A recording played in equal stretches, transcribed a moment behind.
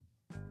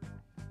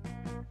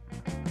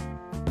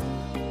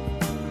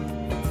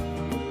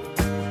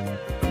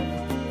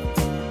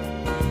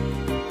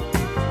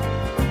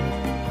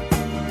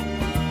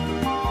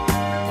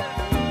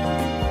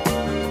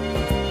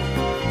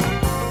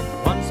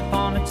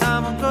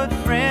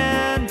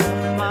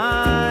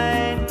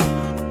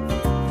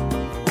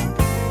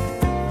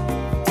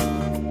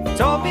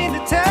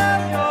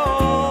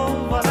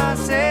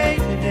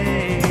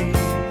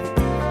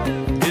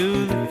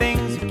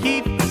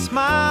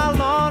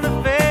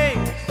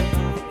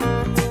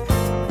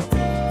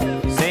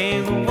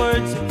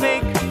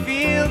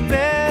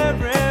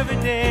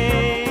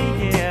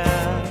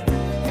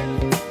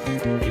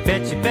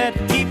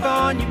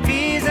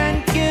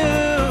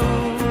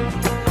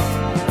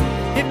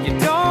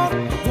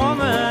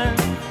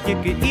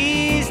could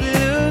easily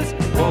lose.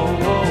 Whoa,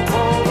 whoa,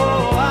 whoa,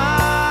 whoa,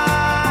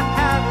 I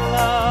had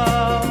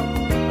love,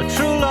 a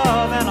true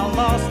love, and I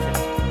lost it.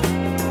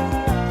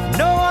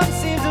 No one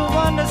seems to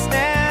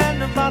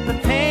understand about the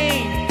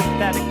pain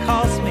that it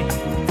cost me.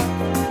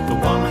 The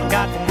woman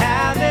got to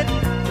have it.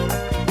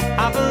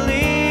 I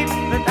believe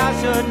that I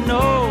should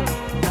know.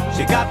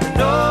 She got to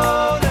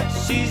know that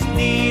she's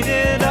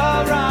needed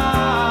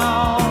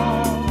around.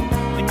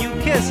 When you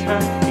kiss her,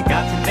 you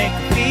got to make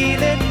her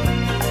feel it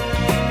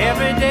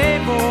every day,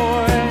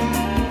 boy.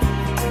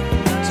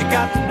 She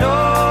got to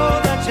know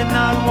that you're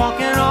not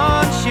walking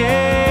on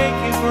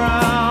shaky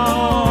ground.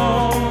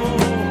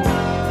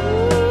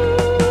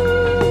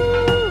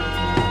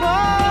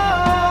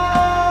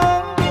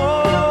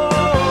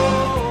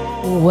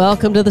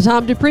 Welcome to the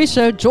Tom Dupree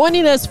Show.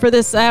 Joining us for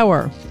this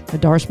hour,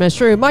 Darsh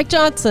Mashru, Mike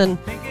Johnson,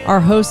 our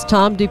host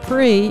Tom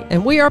Dupree,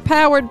 and we are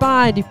powered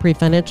by Dupree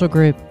Financial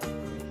Group.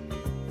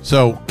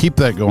 So keep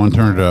that going.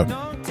 Turn it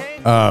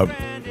up.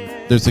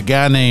 There's a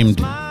guy named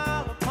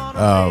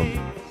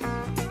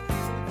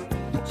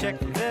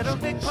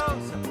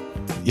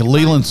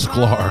Leland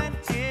Sklar.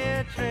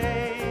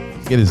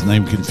 Get his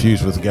name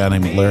confused with a guy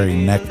named Larry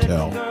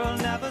Knechtel.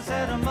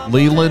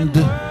 Leland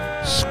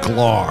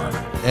Sklar.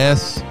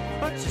 S-K-L-A-R.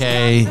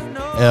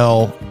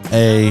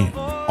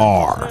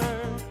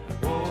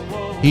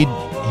 He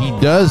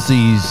does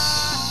these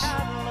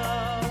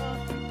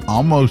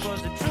almost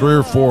 3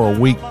 or 4 a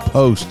week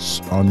posts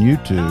on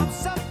YouTube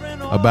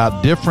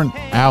about different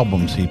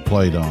albums he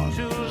played on.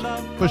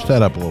 Push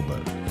that up a little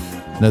bit.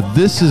 Now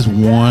this is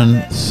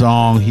one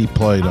song he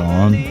played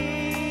on.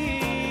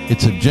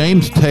 It's a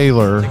James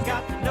Taylor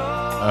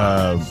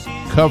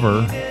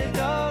cover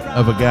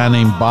of a guy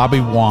named Bobby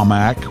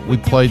Womack. We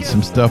played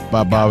some stuff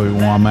by Bobby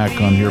Womack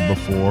on here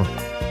before.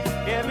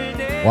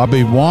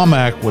 Bobby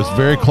Womack was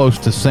very close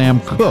to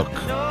Sam Cooke.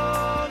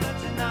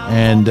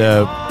 And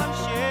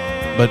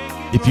but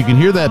if you can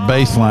hear that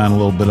bass line a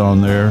little bit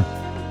on there,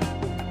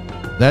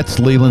 that's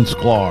Leland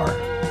Sklar.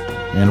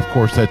 And of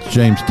course that's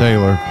James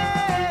Taylor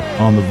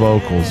on the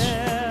vocals.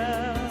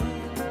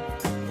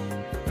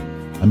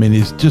 I mean,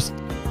 he's just,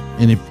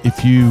 and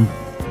if you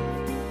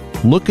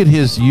look at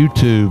his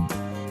YouTube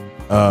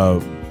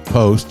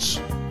posts,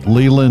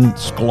 Leland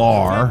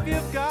Sklar,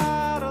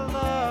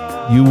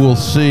 you will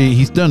see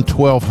he's done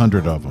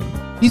 1,200 of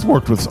them. He's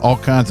worked with all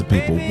kinds of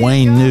people.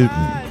 Wayne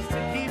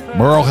Newton,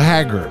 Merle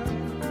Haggard.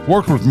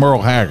 Worked with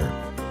Merle Haggard.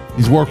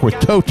 He's worked with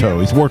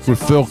Toto. He's worked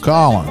with Phil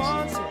Collins.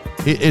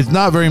 It's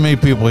not very many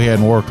people he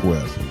hadn't worked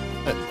with.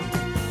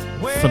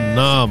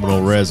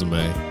 Phenomenal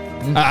resume.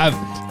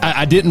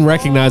 I didn't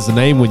recognize the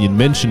name when you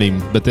mentioned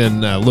him, but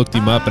then looked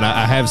him up, and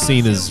I have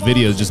seen his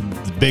videos. Just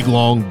big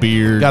long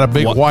beard, got a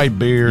big white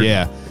beard.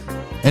 Yeah,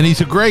 and he's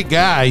a great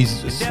guy.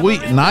 He's a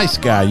sweet, nice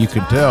guy. You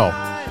can tell.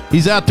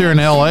 He's out there in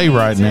L.A.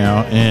 right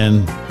now,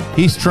 and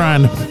he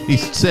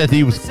said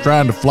he was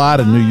trying to fly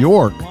to New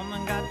York,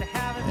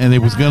 and it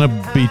was going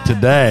to be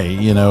today,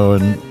 and a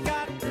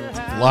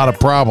lot of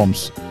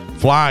problems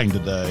flying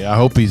today. I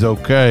hope he's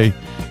okay.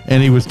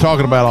 And he was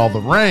talking about all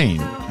the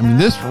rain. I mean,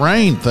 this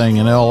rain thing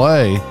in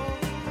L.A.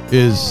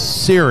 is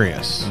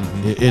serious.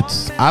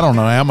 It's, I don't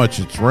know how much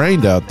it's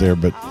rained out there,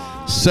 but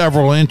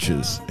several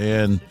inches,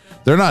 and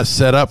they're not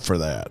set up for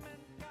that.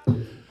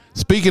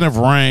 Speaking of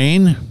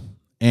rain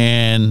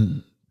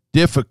and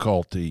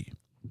difficulty,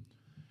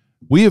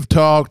 we have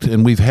talked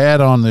and we've had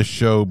on this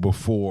show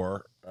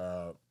before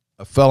a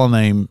fellow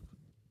named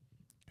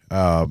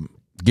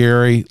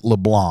Gary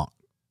LeBlanc.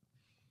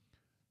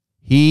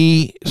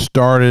 He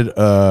started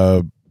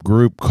a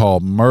group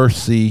called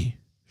Mercy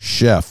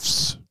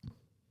Chefs,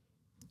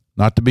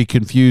 not to be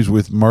confused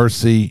with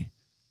Mercy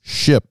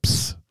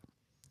Ships.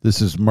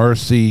 This is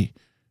Mercy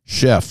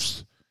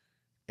Chefs.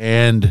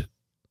 And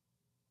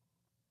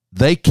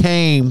they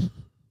came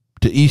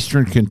to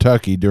Eastern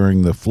Kentucky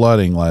during the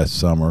flooding last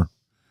summer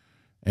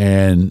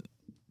and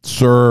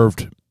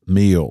served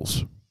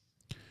meals.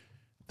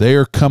 They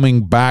are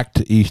coming back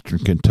to Eastern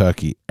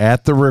Kentucky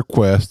at the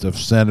request of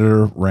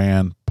Senator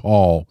Rand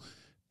Paul,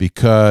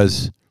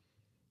 because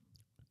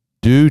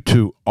due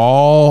to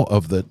all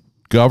of the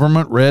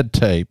government red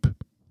tape,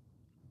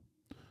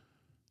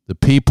 the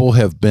people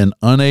have been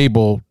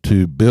unable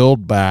to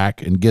build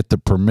back and get the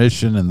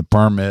permission and the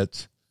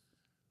permits.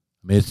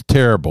 I mean, it's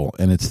terrible,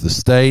 and it's the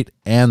state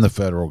and the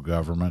federal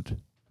government.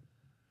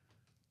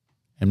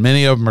 And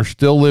many of them are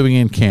still living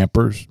in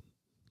campers.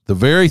 The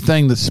very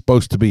thing that's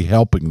supposed to be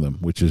helping them,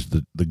 which is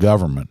the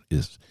government,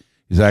 is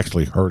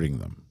actually hurting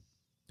them.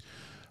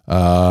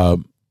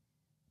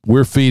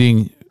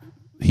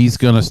 He's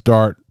going to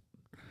start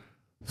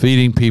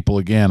feeding people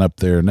again up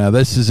there. Now,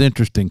 this is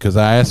interesting because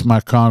I ask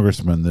my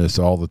congressman this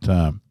all the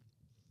time.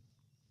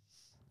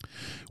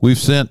 We've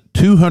sent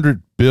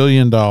 $200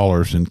 billion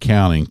and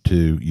counting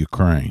to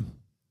Ukraine.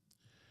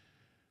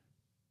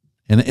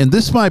 And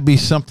this might be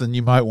something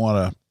you might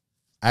want to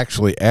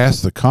actually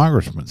ask the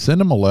congressman.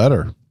 Send them a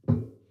letter.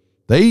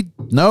 They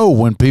know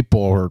when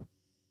people are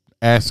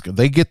asking.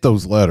 They get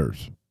those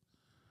letters.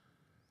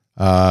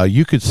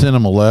 You could send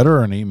him a letter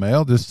or an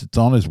email. Just it's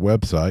on his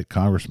website,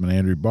 Congressman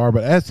Andrew Barr.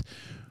 But ask,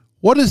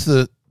 what is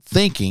the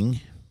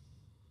thinking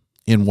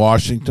in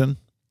Washington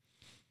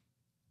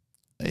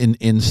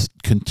in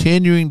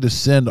continuing to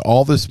send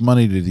all this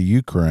money to the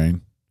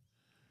Ukraine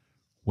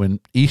when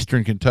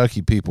Eastern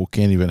Kentucky people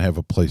can't even have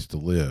a place to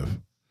live?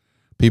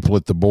 People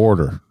at the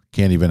border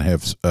can't even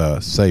have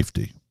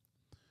safety.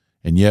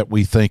 And yet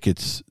we think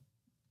it's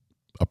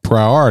a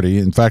priority.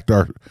 In fact,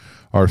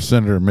 our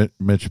Senator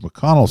Mitch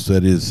McConnell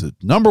said is the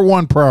number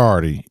one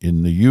priority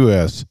in the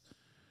U.S.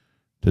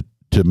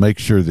 to make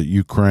sure that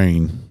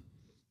Ukraine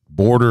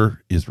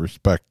border is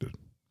respected.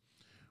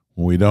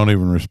 When we don't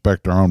even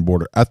respect our own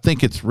border. I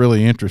think it's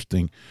really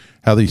interesting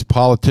how these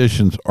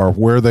politicians are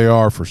where they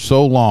are for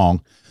so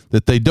long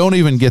that they don't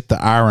even get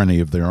the irony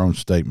of their own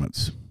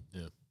statements.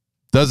 Yeah.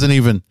 Doesn't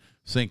even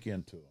sink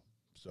into them.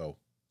 So,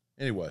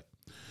 anyway,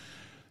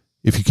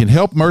 if you can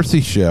help Mercy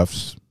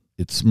Chefs,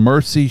 it's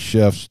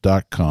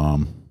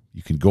mercychefs.com.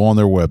 You can go on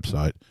their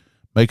website,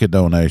 make a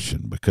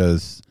donation,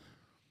 because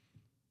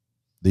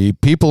the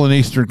people in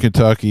Eastern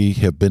Kentucky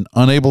have been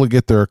unable to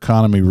get their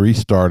economy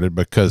restarted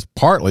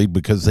partly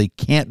because they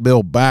can't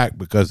build back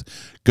because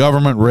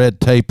government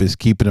red tape is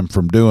keeping them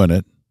from doing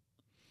it.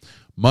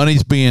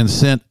 Money's being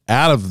sent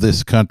out of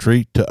this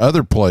country to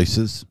other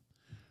places,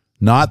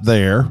 not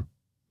there.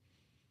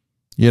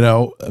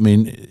 I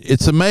mean,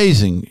 it's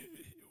amazing.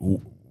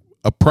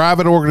 A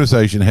private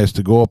organization has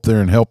to go up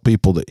there and help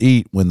people to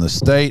eat when the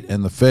state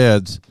and the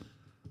feds,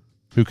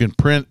 who can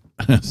print,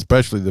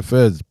 especially the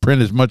feds,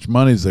 print as much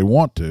money as they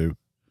want to,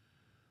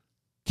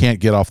 can't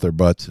get off their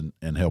butts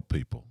and help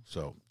people.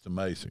 So it's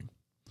amazing.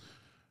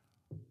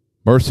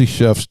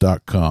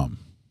 MercyChefs.com.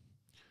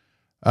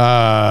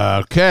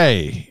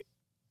 Okay.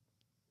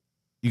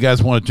 You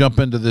guys want to jump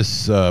into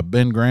this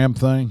Ben Graham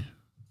thing?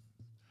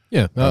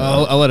 Yeah,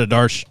 I'll let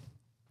Adarsh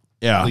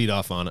lead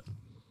off on it.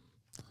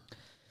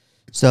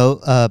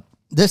 So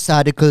this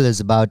article is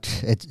about,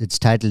 it's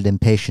titled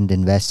Impatient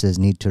Investors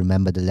Need to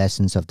Remember the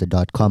Lessons of the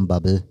 .com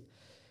Bubble.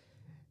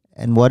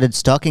 And what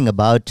it's talking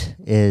about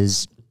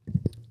is,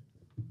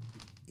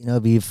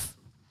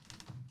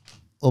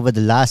 over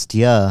the last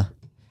year,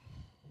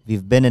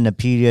 we've been in a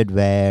period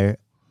where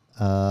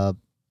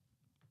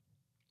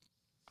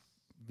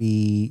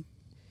we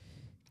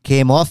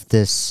came off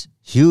this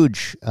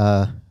huge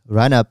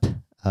run-up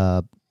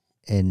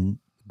in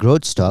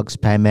growth stocks,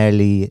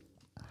 primarily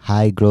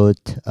high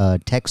growth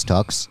tech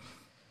stocks.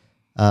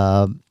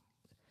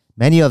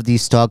 Many of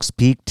these stocks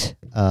peaked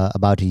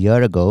about a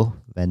year ago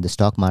when the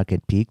stock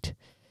market peaked.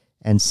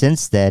 And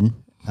since then,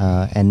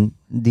 when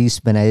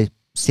I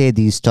say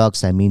these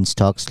stocks, I mean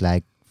stocks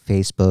like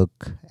Facebook,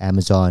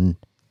 Amazon,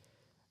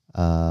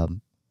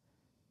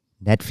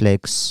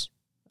 Netflix,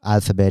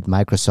 Alphabet,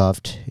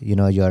 Microsoft,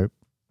 your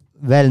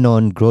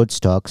well-known growth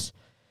stocks.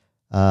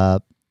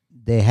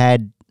 They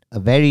had a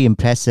very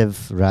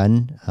impressive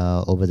run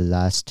over the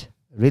last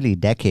really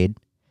decade.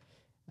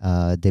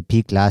 They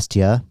peaked last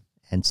year,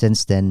 and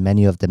since then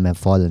many of them have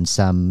fallen.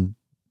 Some,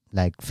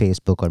 like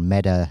Facebook or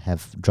Meta,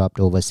 have dropped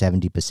over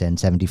 70%,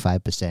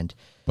 75%.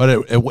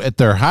 But at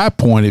their high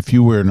point, if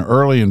you were an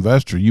early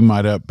investor, you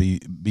might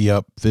be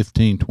up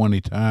 15,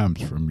 20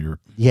 times from your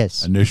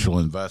initial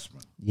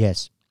investment.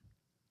 Yes.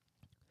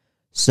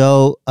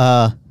 So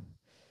I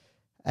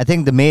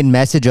think the main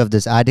message of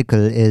this article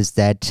is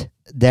that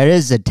there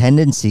is a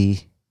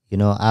tendency,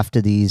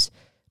 after these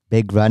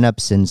big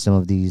run-ups in some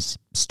of these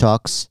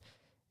stocks,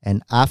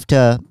 and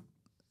after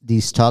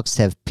these stocks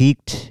have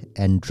peaked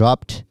and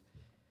dropped,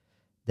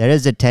 there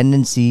is a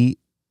tendency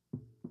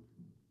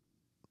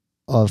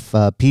of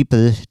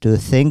people to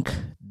think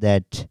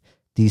that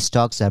these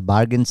stocks are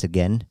bargains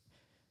again,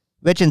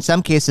 which in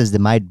some cases they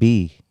might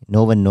be.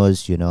 No one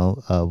knows,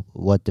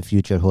 what the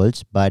future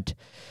holds. But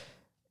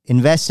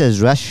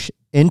investors rush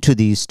into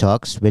these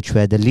stocks, which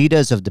were the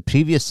leaders of the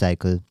previous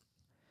cycle,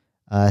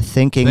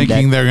 thinking that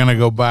they're going to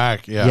go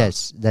back. Yeah.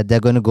 Yes, that they're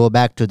going to go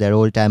back to their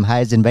all-time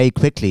highs and very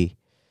quickly.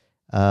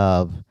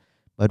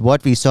 But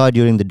what we saw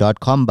during the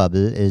 .com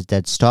bubble is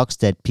that stocks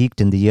that peaked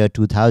in the year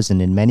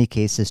 2000 in many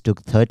cases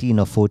took 13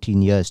 or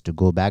 14 years to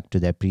go back to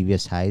their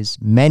previous highs.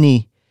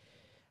 Many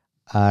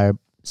are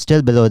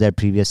still below their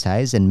previous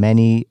highs, and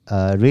many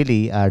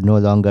really are no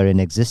longer in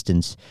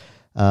existence.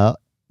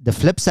 The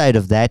flip side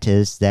of that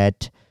is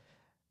that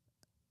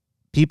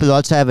people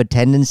also have a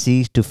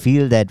tendency to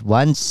feel that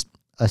once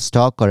a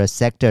stock or a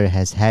sector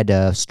has had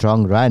a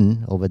strong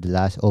run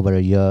over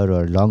a year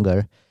or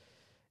longer,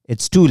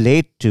 it's too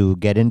late to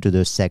get into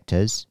those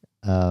sectors,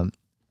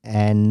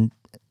 and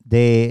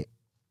they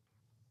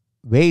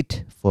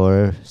wait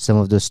for some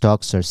of those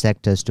stocks or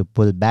sectors to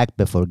pull back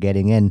before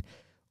getting in,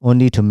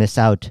 only to miss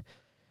out.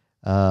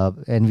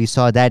 And we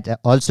saw that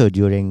also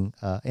during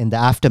in the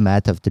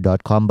aftermath of the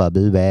 .com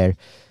bubble, where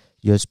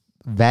your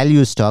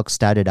value stocks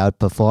started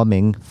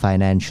outperforming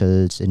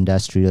financials,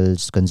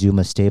 industrials,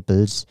 consumer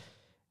staples,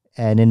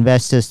 and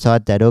investors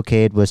thought that,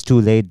 okay, it was too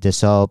late. They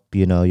saw,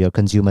 your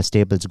consumer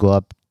staples go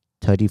up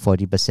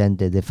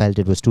 30-40%. They felt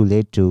it was too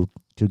late to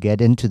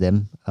get into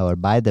them or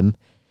buy them,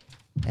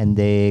 and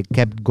they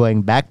kept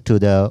going back to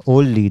the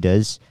old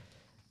leaders.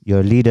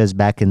 Your leaders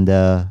back in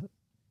the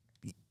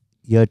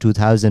year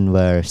 2000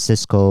 were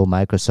Cisco,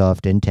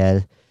 Microsoft,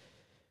 Intel,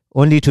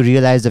 only to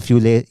realize a few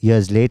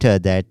years later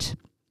that,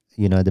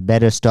 the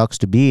better stocks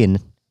to be in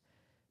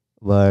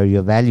were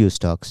your value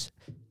stocks.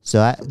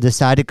 So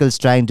this article is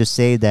trying to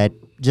say that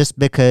just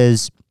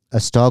because a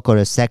stock or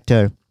a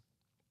sector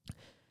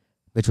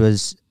which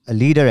was a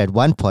leader at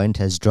one point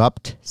has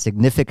dropped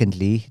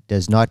significantly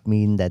does not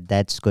mean that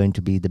that's going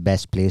to be the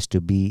best place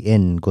to be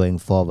in going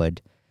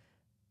forward.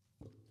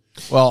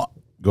 Well,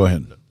 go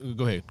ahead.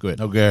 Go ahead.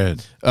 No, go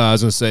ahead. I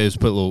was going to say is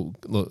put a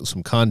little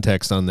some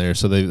context on there.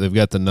 So they've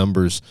got the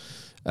numbers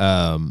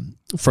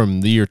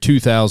from the year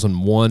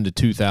 2001 to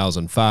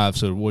 2005.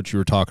 So what you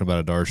were talking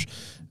about, Adarsh,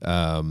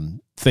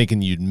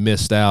 thinking you'd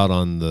missed out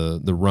on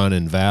the run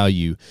in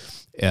value.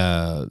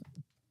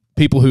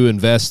 People who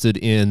invested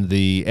in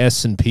the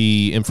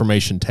S&P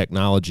Information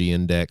Technology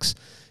Index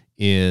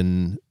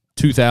in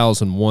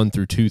 2001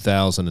 through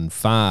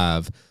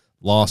 2005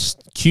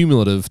 lost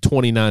cumulative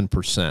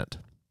 29%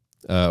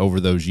 over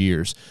those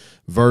years,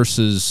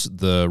 versus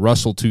the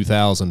Russell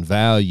 2000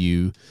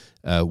 value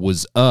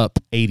was up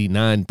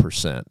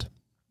 89%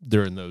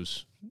 during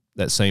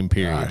that same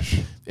period. Gosh.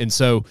 And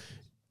so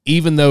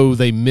even though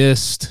they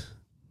missed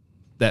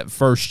that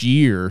first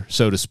year,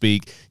 so to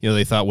speak,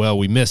 they thought, well,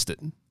 we missed it.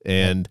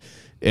 And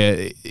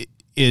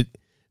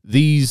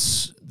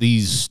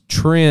these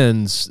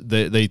trends,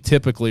 they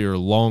typically are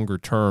longer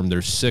term.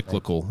 They're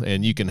cyclical,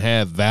 and you can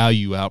have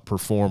value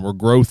outperform or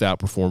growth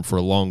outperform for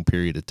a long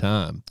period of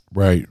time.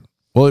 Right.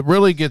 Well, it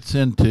really gets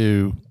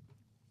into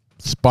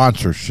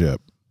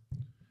sponsorship,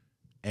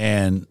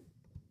 and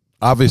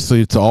obviously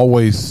it's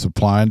always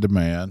supply and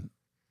demand.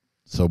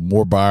 So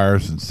more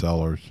buyers and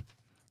sellers.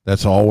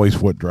 That's always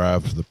what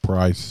drives the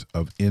price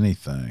of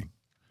anything,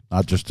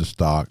 not just a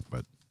stock,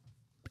 but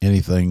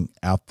anything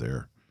out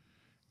there.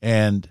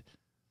 And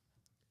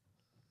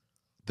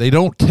they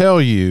don't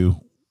tell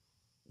you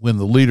when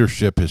the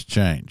leadership has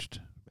changed.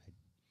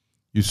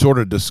 You sort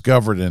of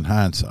discover it in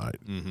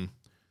hindsight. Mm-hmm.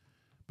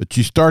 But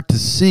you start to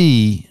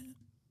see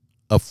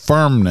a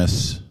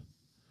firmness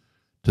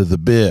to the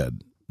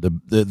bid.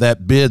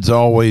 That bid's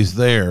always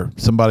there.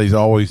 Somebody's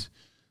always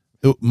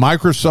 –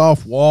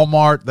 Microsoft,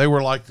 Walmart, they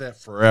were like that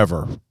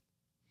forever.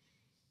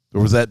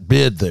 There was that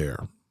bid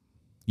there,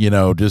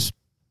 just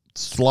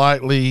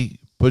slightly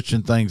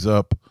pushing things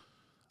up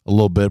a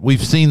little bit.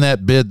 We've seen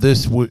that bid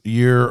this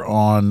year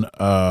on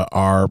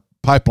our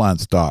pipeline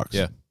stocks.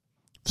 Yeah.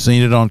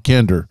 Seen it on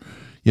Kinder.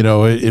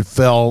 It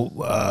fell,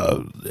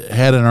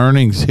 had an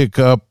earnings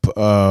hiccup,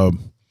 what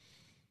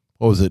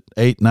was it,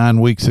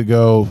 8-9 weeks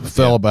ago,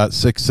 fell about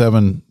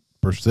 6-7%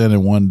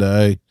 in one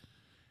day,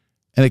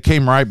 and it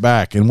came right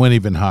back and went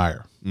even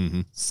higher.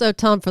 Mm-hmm. So,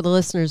 Tom, for the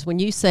listeners, when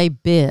you say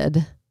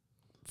bid,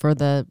 for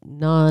the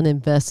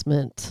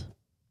non-investment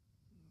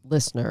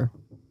listener,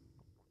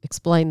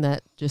 explain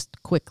that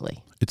just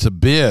quickly. It's a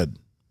bid.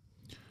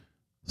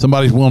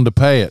 Somebody's willing to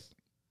pay it.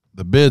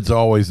 The bid's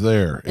always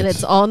there. And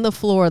it's on the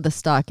floor of the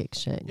stock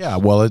exchange. Yeah,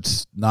 well,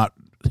 it's not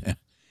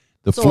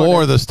the Sort floor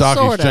of. of the stock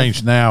Sort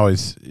exchange now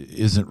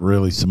isn't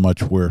really so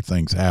much where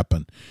things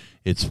happen.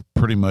 It's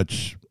pretty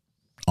much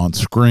on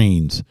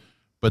screens,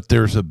 but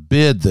there's a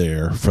bid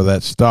there for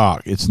that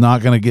stock. It's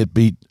not going to get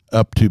beat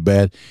up too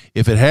bad.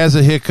 If it has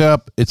a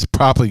hiccup, it's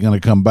probably going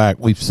to come back.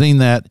 We've seen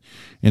that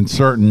in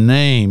certain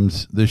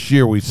names this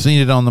year. We've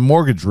seen it on the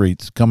mortgage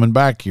REITs coming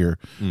back here.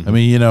 Mm-hmm. I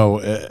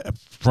mean,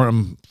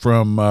 from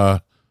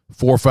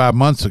 4 or 5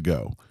 months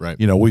ago, right?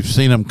 We've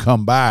seen them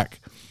come back.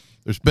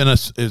 There's been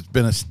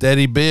a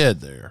steady bid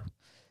there.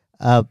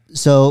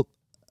 So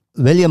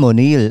William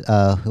O'Neill,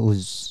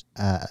 who's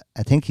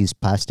I think he's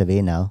passed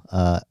away now.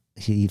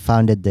 He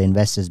founded the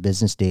Investors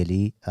Business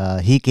Daily.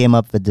 He came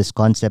up with this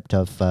concept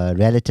of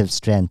relative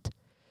strength,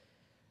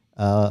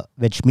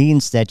 which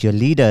means that your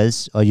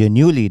leaders or your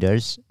new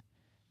leaders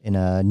in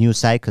a new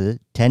cycle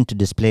tend to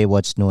display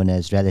what's known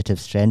as relative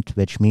strength,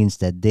 which means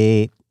that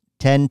they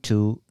tend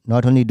to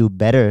not only do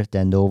better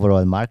than the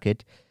overall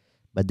market,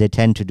 but they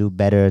tend to do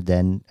better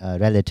than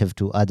relative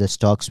to other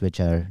stocks which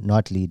are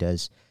not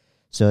leaders.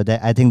 So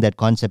I think that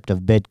concept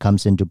of bid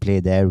comes into play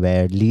there,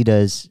 where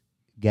leaders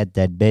get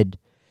that bid.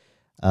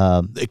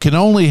 It can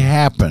only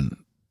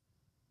happen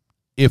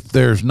if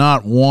there's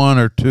not 1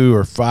 or 2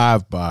 or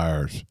 5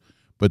 buyers,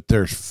 but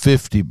there's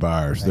 50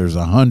 buyers, right. There's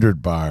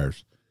 100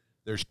 buyers,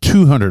 there's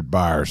 200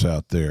 buyers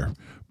out there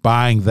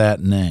buying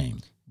that name.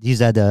 These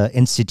are the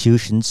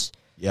institutions,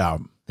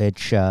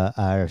 which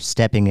are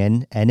stepping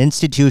in. And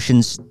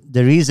institutions,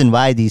 the reason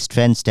why these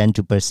trends tend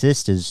to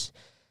persist is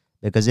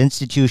because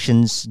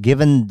institutions,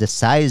 given the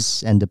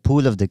size and the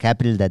pool of the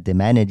capital that they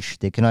manage,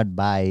 they cannot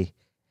buy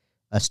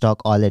a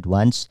stock all at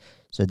once.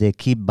 So they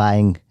keep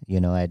buying,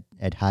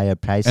 at higher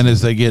prices. And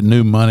as they get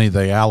new money,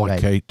 they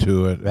allocate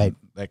to it, right?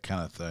 That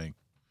kind of thing.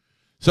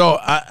 So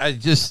I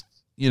just,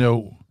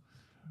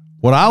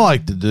 what I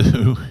like to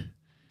do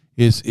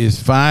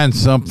is find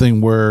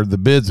something where the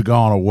bid's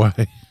gone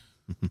away,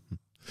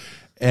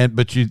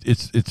 but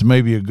it's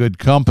maybe a good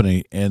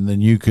company, and then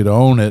you could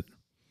own it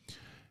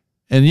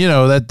And,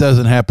 that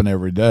doesn't happen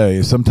every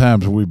day.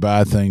 Sometimes we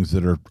buy things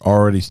that are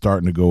already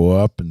starting to go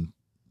up, and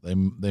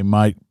they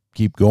might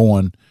keep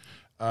going.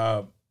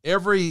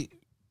 Every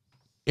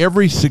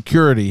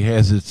security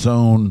has its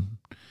own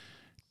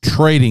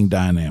trading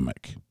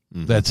dynamic.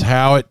 Mm-hmm. That's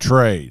how it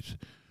trades.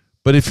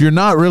 But if you're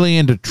not really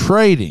into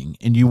trading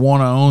and you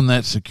want to own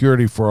that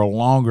security for a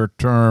longer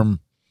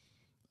term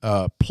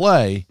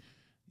play,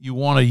 you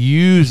want to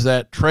use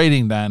that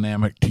trading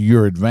dynamic to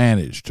your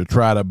advantage to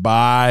try to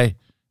buy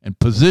and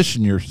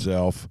position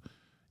yourself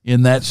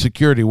in that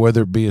security,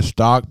 whether it be a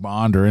stock,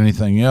 bond, or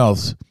anything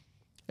else,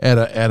 at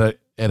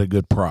a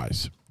good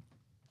price.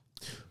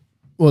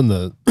 Well, and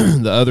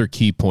the other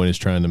key point is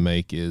trying to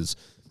make is,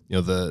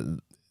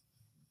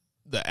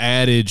 the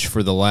adage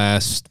for the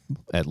last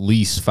at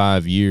least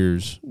 5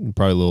 years,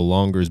 probably a little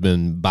longer, has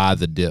been buy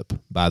the dip,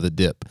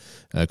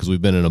 because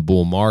we've been in a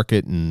bull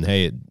market, and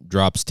hey, it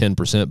drops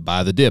 10%,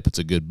 buy the dip. It's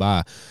a good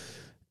buy.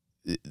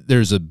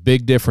 There's a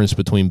big difference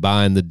between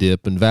buying the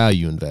dip and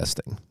value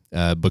investing,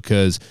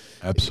 because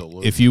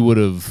absolutely, if you would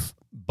have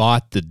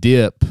bought the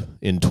dip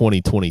in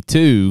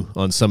 2022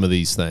 on some of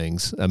these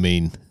things, I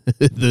mean,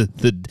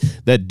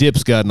 that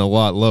dip's gotten a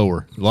lot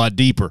lower, a lot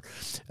deeper.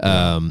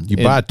 You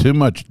buy too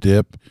much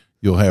dip,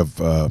 you'll have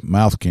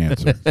mouth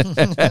cancer.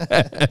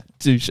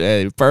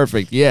 Touche.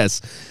 Perfect.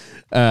 Yes.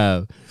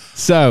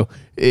 So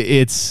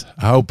it's.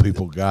 I hope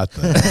people got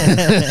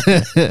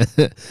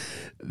that.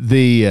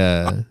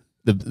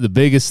 The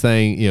biggest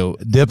thing,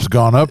 dip's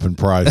gone up in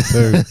price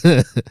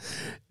too.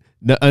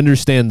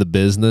 Understand the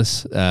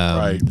business.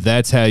 Right.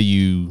 That's how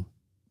you,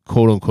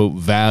 quote unquote,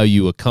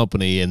 value a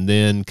company, and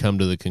then come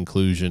to the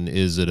conclusion,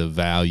 is it a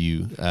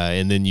value?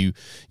 And then you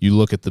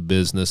look at the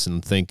business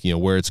and think,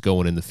 where it's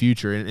going in the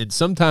future. And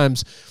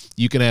sometimes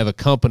you can have a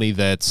company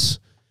that's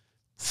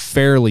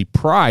fairly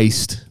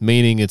priced,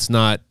 meaning it's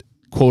not,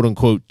 quote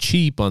unquote,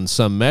 cheap on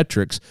some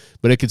metrics,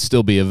 but it could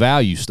still be a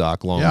value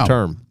stock long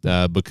term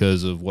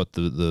because of what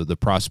the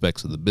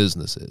prospects of the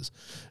business is.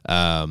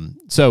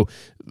 So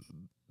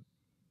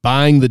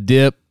buying the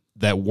dip,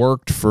 that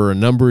worked for a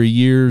number of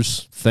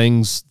years.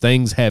 Things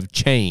have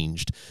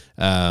changed,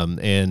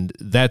 and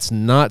that's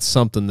not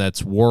something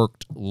that's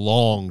worked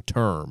long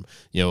term.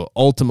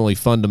 Ultimately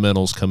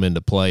fundamentals come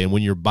into play, and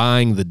when you're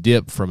buying the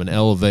dip from an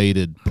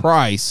elevated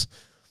price,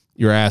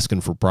 you're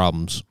asking for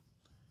problems.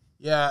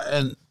 Yeah,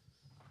 and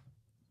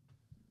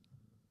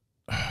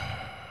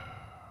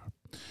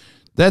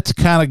that's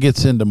kind of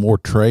gets into more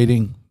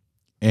trading.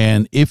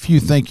 And if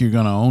you think you're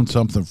going to own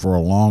something for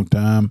a long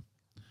time,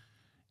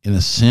 in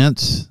a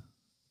sense,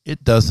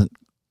 it doesn't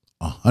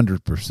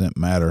 100%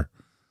 matter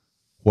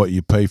what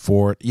you pay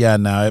for it. Yeah,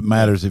 now it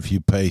matters if you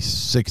pay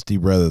 60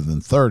 rather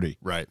than 30.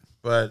 Right.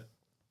 But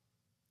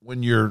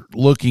when you're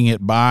looking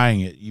at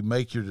buying it, you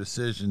make your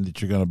decision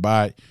that you're going to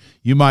buy it.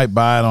 You might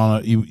buy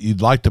it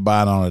you'd like to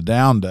buy it on a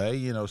down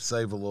day,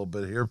 save a little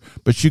bit here,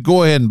 but you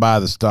go ahead and buy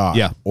the stock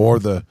or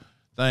the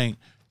thing.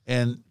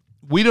 And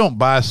we don't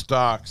buy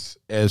stocks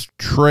as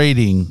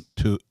trading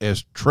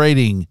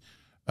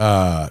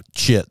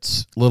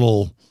chits,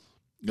 little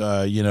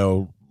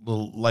little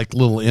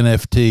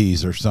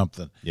NFTs or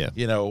something. Yeah.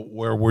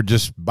 Where we're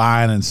just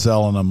buying and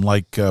selling them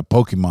like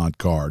Pokemon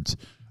cards.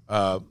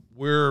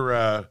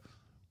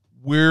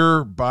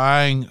 We're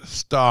buying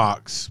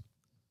stocks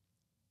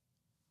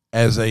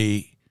as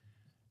it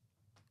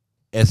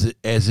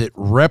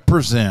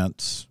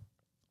represents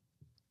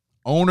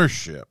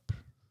ownership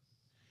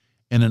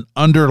in an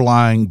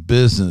underlying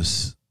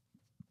business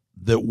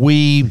that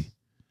we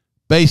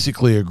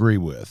basically agree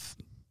with,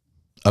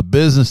 a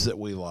business that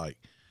we like.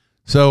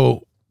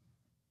 So,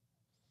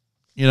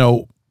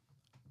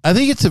 I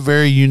think it's a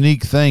very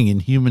unique thing in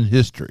human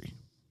history.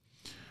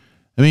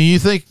 I mean, you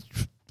think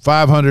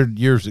 500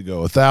 years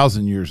ago,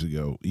 1,000 years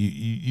ago,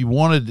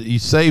 you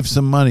saved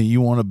some money,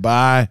 you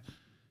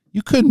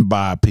couldn't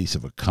buy a piece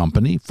of a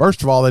company.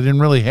 First of all, they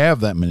didn't really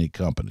have that many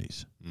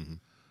companies. Mm-hmm.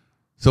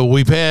 So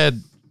we've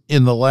had,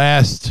 in the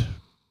last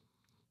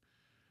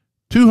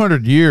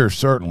 200 years,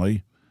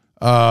 certainly,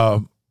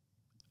 of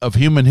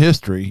human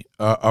history,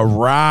 a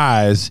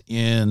rise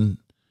in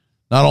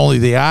not only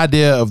the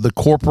idea of the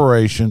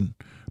corporation,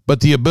 but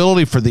the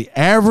ability for the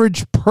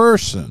average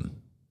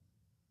person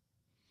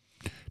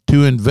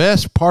to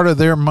invest part of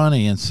their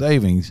money and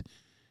savings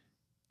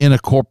in a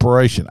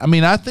corporation. I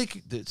mean, I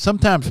think that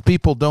sometimes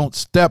people don't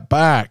step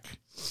back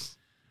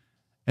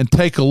and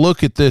take a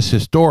look at this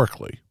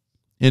historically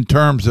in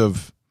terms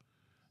of,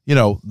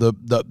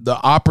 the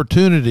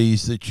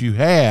opportunities that you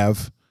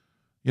have,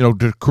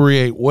 to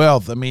create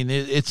wealth. I mean,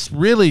 it's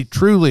really,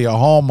 truly a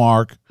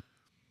hallmark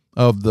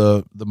of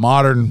the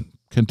modern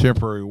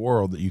contemporary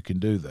world that you can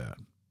do that.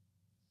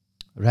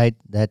 Right.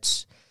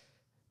 That's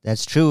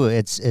true.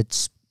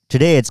 It's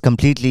today it's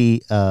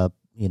completely,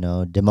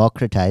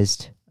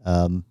 democratized.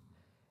 And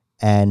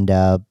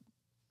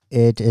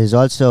it is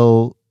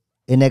also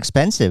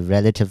inexpensive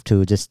relative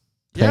to just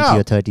 20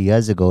 or 30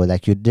 years ago.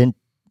 Like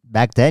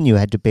back then you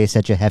had to pay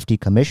such a hefty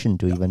commission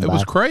to even buy. It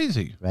was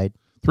crazy. Right.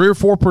 3 or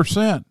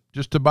 4%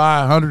 just to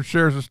buy 100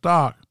 shares of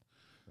stock.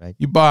 Right.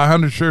 You buy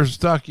 100 shares of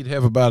stock, you'd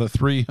have about a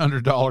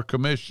 $300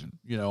 commission,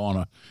 on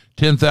a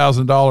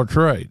 $10,000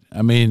 trade.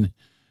 I mean,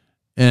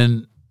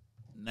 and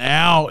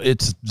now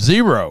it's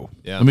zero.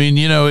 Yeah. I mean,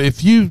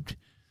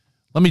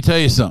 let me tell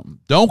you something.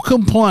 Don't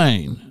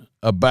complain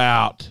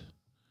about,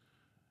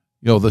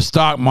 the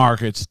stock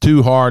market's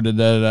too hard. It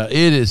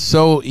is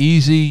so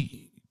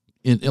easy.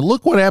 And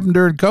look what happened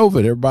during COVID.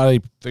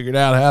 Everybody figured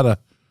out how to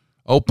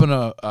open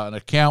an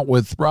account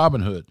with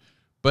Robinhood.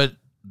 But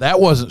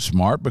that wasn't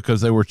smart because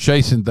they were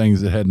chasing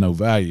things that had no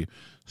value.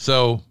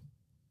 So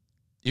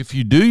if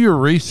you do your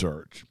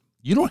research,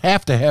 you don't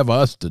have to have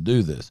us to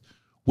do this.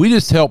 We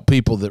just help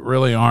people that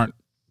really aren't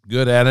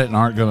good at it and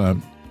aren't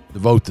going to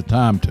devote the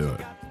time to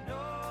it.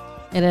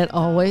 And it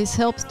always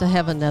helps to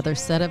have another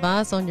set of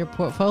eyes on your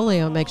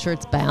portfolio and make sure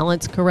it's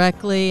balanced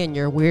correctly and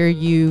you're where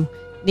you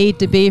need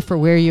to be for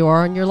where you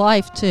are in your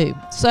life too.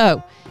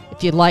 So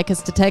if you'd like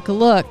us to take a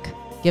look,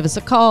 give us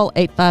a call,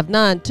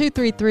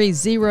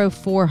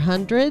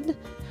 859-233-0400.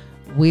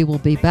 We will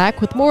be back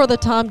with more of the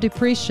Tom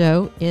Dupree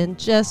Show in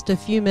just a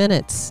few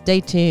minutes.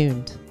 Stay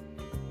tuned.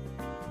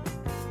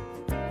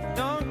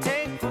 Don't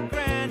take for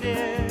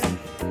granted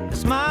the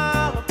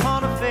smile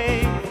upon a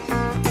face.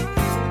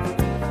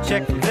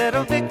 Check a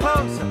little bit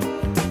closer,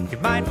 you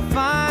might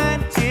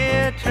find a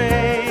tear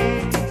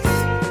trace.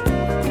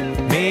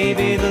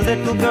 Maybe the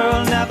little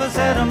girl never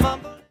said a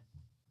mumble.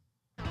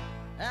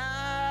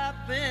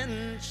 I've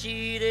been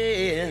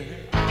cheated,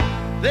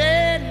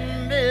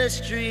 been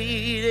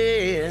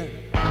mistreated.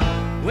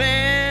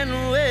 When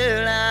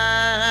will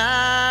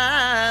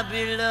I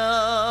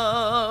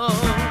belong?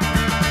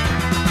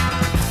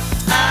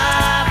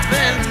 I've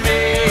been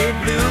made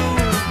blue,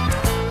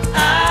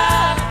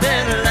 I've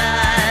been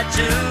lied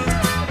to.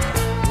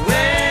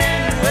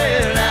 When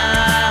will I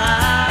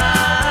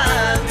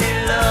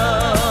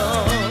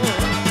belong?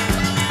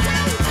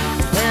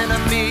 When I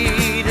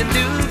meet a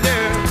new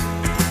girl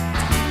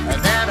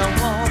that I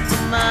want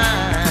for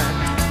mine,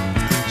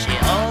 she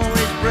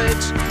always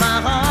breaks my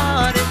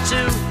heart in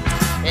two.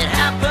 It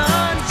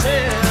happens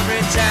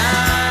every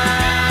time.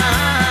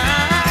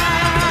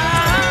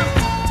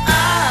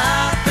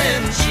 I've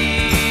been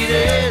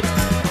cheated,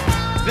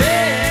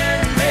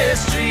 been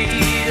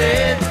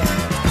mistreated.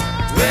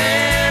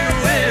 When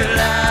will I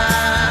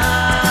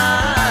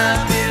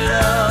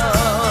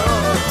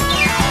belong?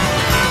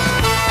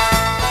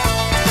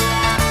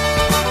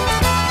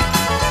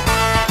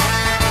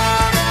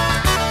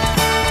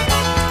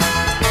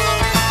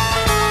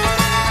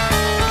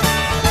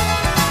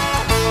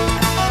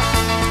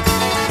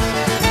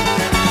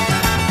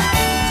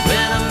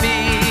 When I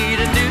meet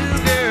a new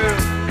girl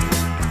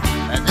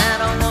that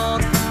I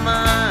want for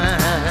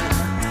mine,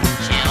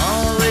 she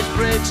always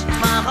breaks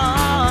my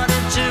heart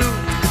in two.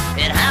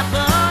 It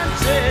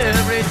happens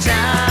every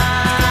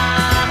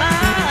time.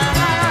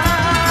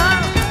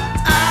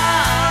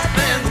 I've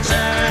been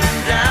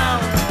turned down,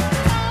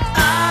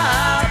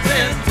 I've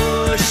been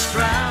pushed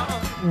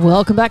round.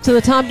 Welcome back to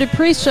the Tom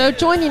Dupree Show.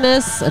 Joining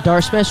us, Adar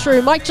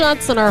Smeshru, Mike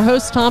Johnson, our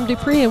host, Tom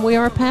Dupree, and we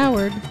are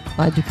powered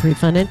by Dupree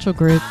Financial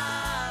Group.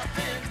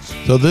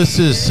 So this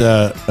is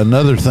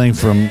another thing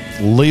from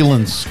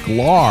Leland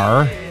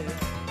Sklar,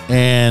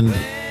 and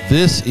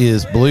this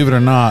is, believe it or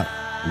not,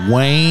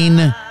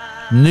 Wayne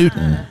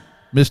Newton,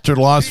 Mr.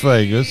 Las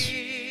Vegas.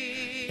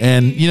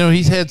 And,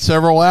 he's had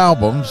several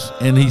albums,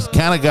 and he's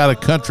kind of got a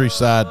country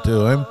side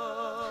to him.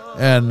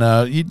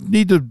 And you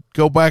need to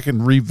go back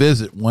and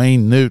revisit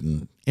Wayne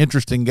Newton.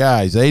 Interesting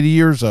guy. He's 80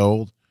 years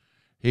old.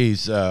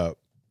 He's, I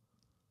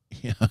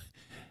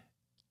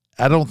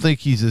don't think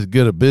he's as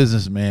good a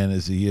businessman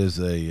as he is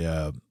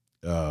a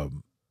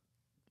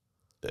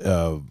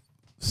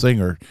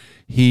singer.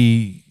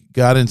 He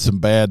got in some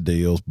bad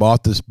deals,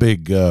 bought this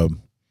big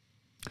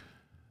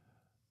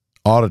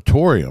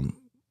auditorium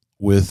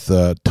with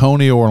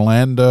Tony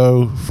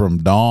Orlando from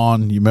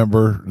Dawn. You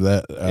remember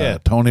that? Yeah.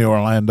 Tony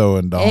Orlando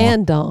and Dawn.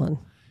 And Dawn.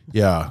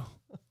 Yeah.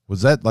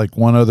 Was that like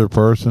one other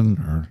person?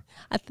 Or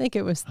I think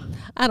it was,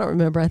 I don't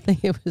remember. I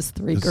think it was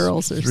three It's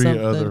girls or three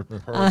something. other I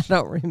persons.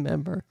 don't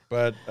remember.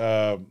 But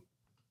But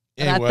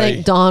anyway, I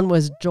think Dawn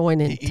was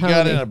joining he Tony.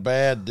 got in a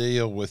bad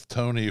deal with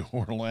Tony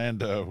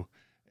Orlando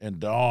and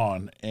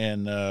Dawn,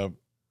 and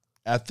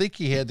I think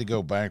he had to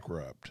go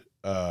bankrupt.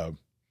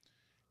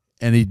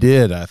 And he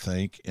did, I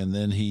think. And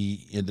then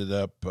he ended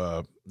up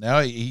now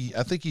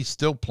I think he's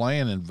still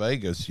playing in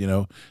Vegas.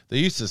 They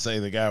used to say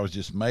the guy was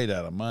just made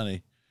out of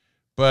money,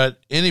 but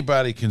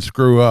anybody can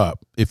screw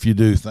up if you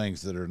do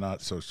things that are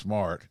not so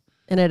smart.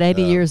 And at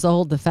 80 years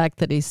old, the fact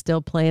that he's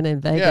still playing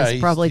in Vegas he's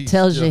probably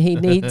tells still- you he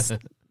needs a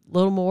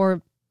little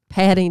more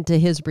padding to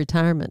his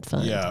retirement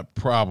fund. Yeah,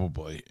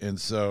 probably. And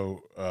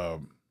so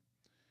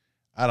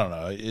I don't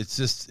know. It's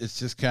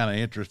just kind of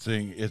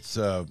interesting. It's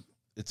a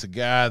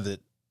guy that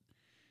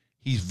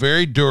he's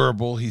very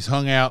durable. He's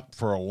hung out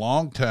for a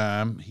long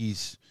time.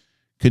 He's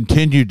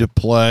continued to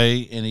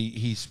play, and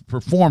he's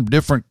performed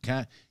different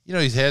kind.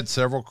 He's had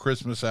several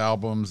Christmas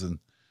albums and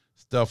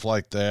stuff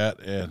like that.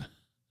 And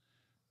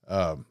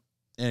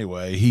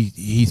anyway,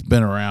 he's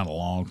been around a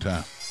long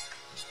time.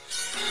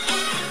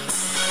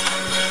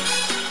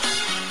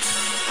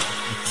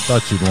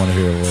 Thought you'd want to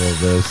hear a little of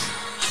this.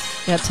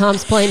 Yeah,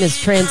 Tom's playing his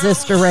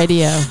transistor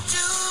radio.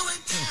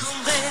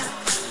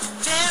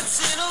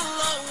 Dancing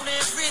alone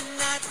every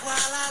night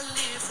while I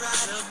live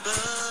right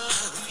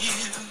above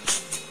you.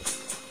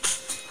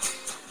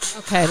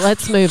 Okay,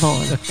 let's move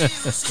on.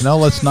 No,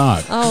 let's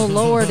not. Oh,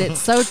 Lord,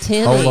 it's so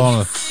tinny. Hold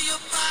on. Feel your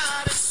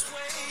body sway.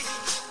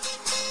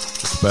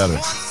 It's better.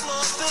 One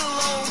floor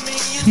below me,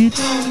 you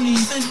don't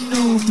even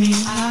know me.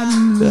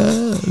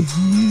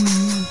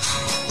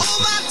 Oh,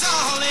 my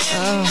darling,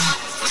 got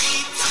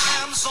 3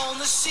 times on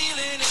the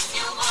ceiling if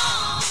you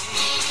want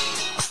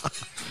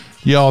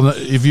me. Y'all,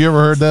 have you ever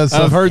heard that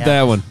song? I've heard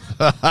that one.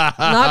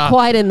 Not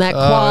quite in that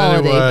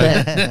quality,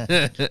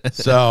 anyway. but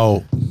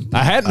So,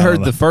 I hadn't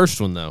heard the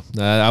first one though.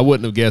 I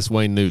wouldn't have guessed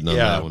Wayne Newton on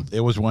that one. it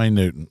was Wayne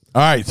Newton.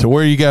 All right, so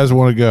where you guys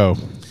want to go?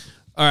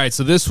 All right,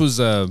 so this was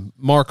a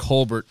Mark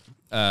Holbert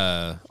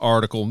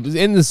article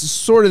in this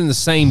sort of in the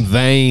same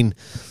vein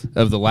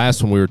of the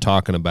last one we were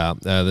talking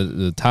about.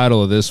 The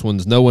title of this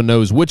one's "No one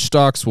knows which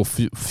stocks will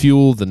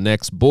fuel the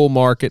next bull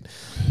market,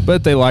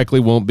 but they likely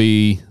won't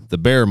be the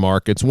bear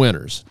market's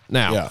winners."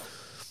 Now, Yeah.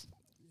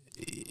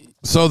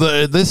 So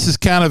this is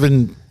kind of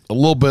in a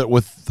little bit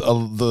with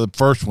the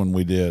first one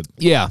we did.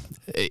 yeah,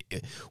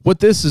 what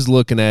this is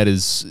looking at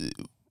is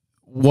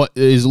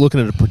looking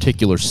at a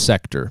particular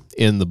sector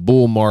in the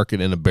bull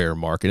market and a bear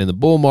market. In the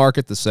bull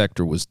market, the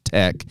sector was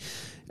tech.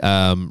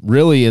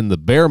 Really, in the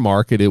bear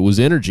market, it was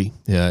energy.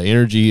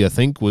 Energy, I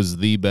think, was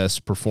the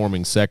best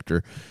performing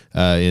sector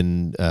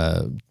in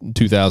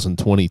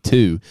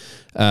 2022.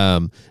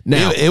 Now,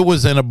 It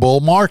was in a bull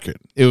market.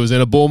 it was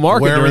in a bull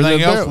market. Where during the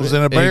everything else bear- was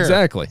in a bear.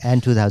 Exactly.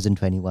 And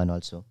 2021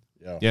 also.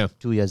 Yeah.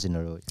 2 years in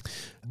a row.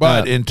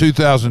 But in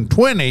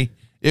 2020,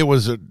 it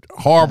was a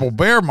horrible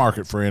bear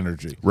market for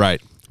energy.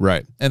 Right.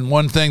 Right. And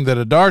one thing that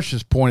Adarsh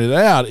has pointed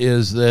out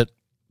is that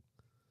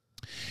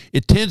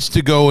it tends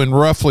to go in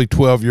roughly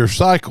 12-year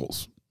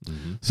cycles.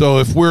 Mm-hmm. So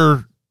if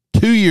we're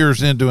 2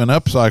 years into an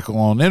upcycle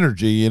on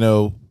energy,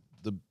 the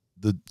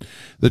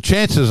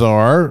chances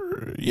are,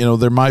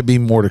 there might be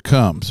more to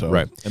come. So,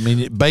 Right. I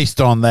mean, based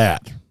on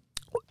that.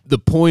 The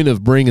point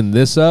of bringing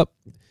this up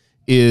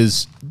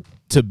is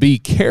to be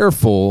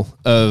careful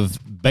of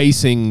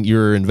basing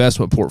your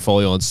investment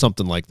portfolio on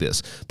something like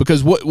this,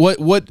 because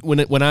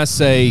when I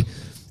say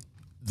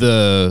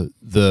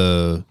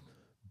the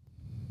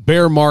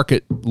bear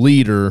market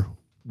leader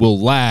will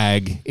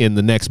lag in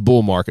the next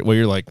bull market, well,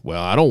 you're like,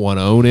 well, I don't want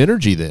to own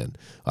energy then.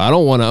 I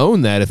don't want to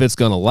own that if it's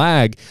going to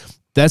lag.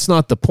 That's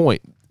not the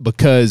point,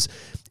 because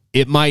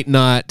it might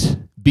not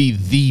be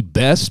the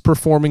best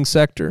performing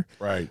sector,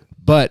 Right.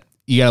 but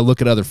you got to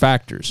look at other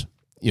factors.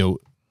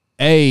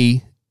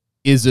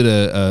 Is it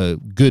a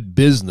good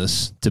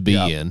business to be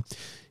in?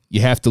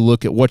 You have to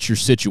look at what your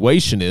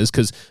situation is,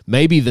 because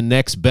maybe the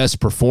next best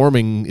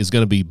performing is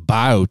going to be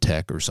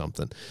biotech or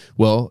something.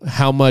 Well,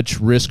 how much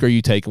risk are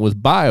you taking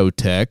with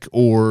biotech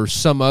or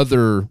some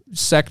other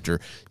sector?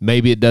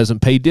 Maybe it doesn't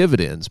pay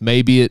dividends.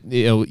 Maybe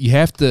you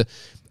have to.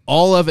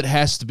 All of it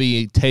has to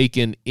be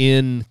taken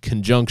in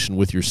conjunction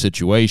with your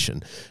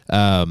situation,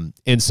 and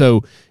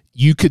so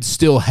you could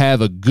still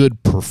have a good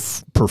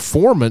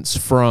performance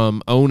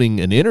from owning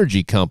an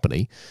energy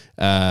company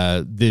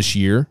this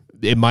year.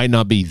 It might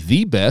not be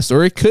the best,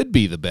 or it could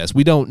be the best.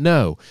 We don't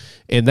know.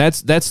 And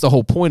that's the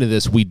whole point of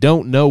this. We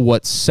don't know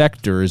what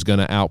sector is going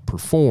to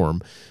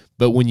outperform.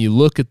 But when you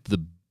look at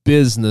the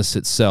business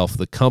itself,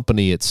 the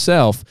company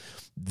itself,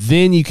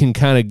 then you can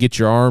kind of get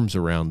your arms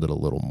around it a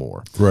little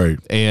more. Right.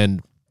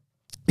 And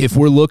if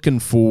we're looking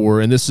for,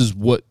 and this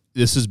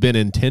has been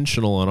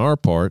intentional on our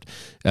part,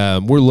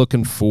 we're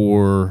looking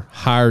for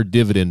higher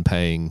dividend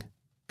paying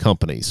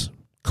companies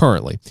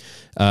currently.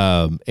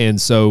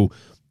 And so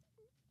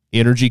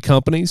energy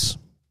companies,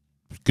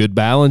 good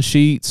balance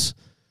sheets,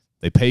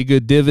 they pay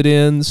good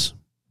dividends.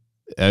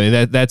 I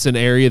mean, that's an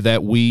area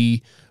that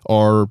we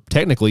are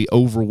technically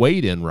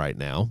overweight in right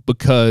now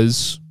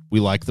because we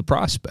like the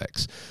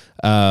prospects.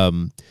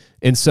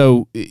 And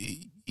so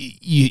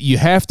you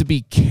have to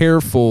be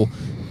careful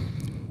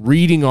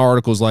reading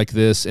articles like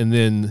this and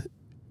then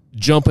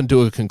jumping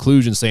to a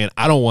conclusion saying,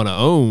 I don't want to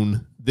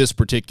own this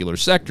particular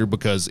sector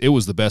because it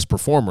was the best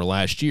performer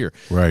last year.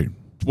 Right.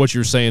 What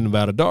you're saying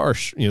about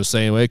Adarsh,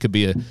 saying, well, it could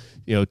be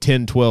a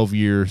 10, 12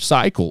 year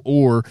cycle,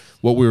 or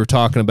what we were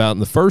talking about in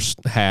the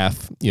first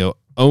half,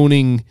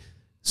 owning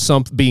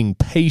being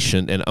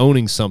patient and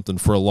owning something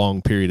for a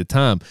long period of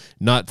time,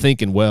 not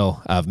thinking,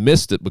 well, I've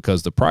missed it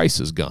because the price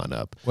has gone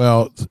up.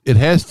 Well, it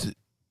has to.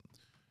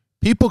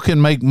 People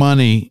can make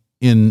money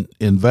in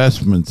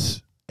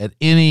investments at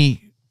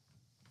any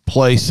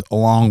place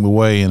along the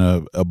way in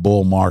a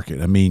bull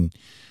market. I mean,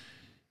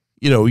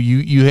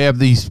 you have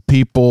these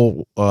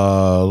people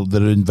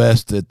that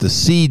invest at the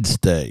seed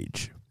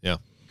stage. Yeah.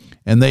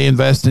 And they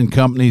invest in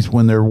companies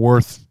when they're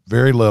worth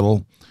very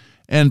little,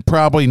 and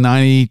probably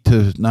 90 to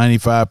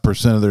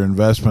 95% of their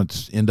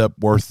investments end up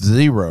worth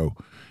zero.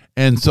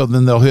 And so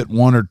then they'll hit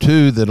one or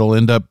two that'll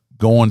end up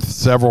going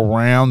several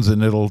rounds,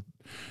 and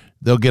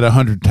they'll get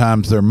 100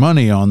 times their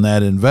money on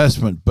that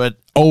investment. But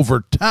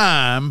over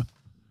time,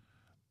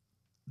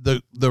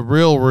 the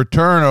real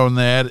return on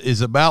that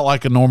is about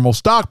like a normal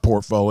stock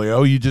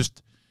portfolio.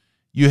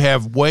 You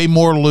have way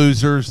more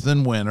losers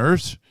than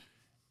winners,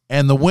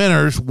 and the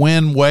winners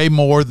win way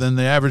more than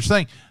the average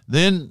thing.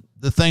 Then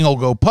the thing will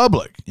go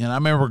public. And I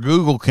remember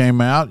Google came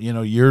out,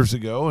 years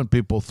ago, and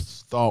people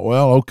thought,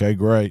 well, okay,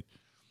 great.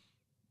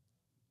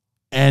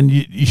 And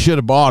you should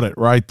have bought it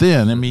right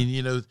then. I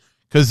mean,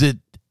 because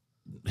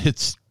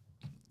it's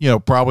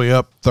probably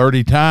up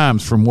 30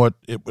 times from what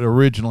it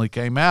originally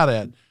came out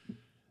at.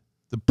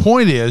 The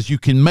point is, you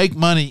can make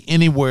money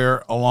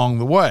anywhere along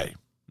the way.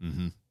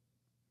 Mm-hmm.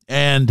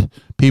 And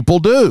people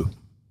do.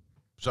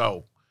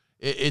 So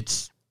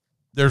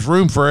there's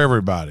room for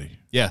everybody.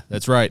 Yeah,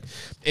 that's right.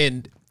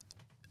 And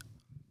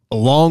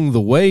along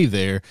the way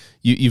there,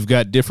 you've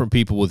got different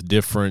people with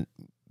different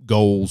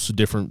goals,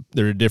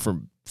 there are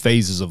different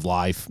phases of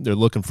life. They're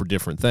looking for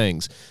different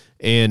things.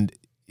 And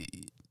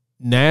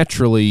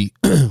naturally,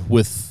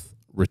 with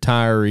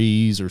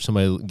retirees or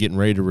somebody getting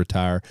ready to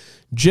retire,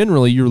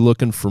 generally you're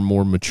looking for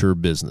more mature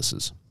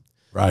businesses.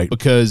 Right.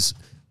 Because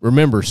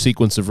remember,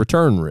 sequence of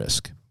return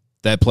risk.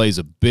 That plays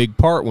a big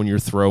part when you're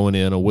throwing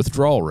in a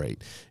withdrawal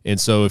rate. And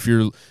so if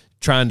you're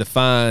trying to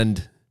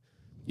find,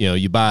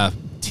 you buy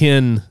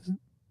 10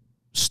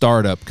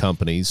 startup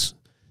companies,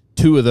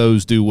 2 of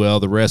those do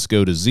well, the rest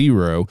go to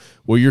 0,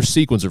 well, your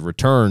sequence of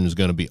return is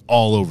going to be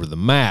all over the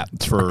map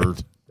for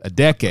a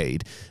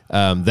decade.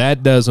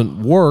 That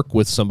doesn't work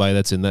with somebody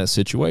that's in that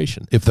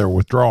situation. If they're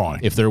withdrawing.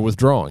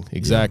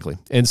 Exactly.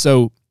 Yeah. And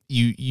so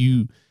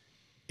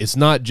it's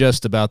not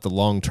just about the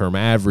long-term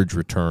average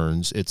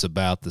returns. It's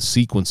about the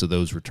sequence of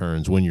those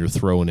returns when you're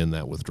throwing in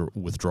that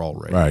withdrawal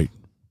rate. Right.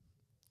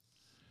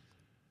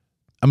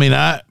 I mean,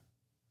 I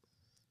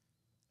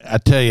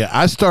tell you,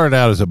 I started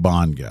out as a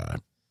bond guy.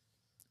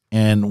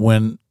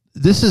 And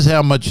this is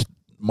how much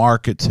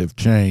markets have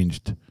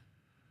changed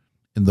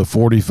in the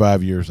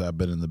 45 years I've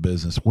been in the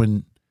business.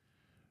 When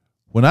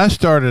I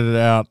started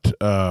out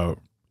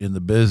in the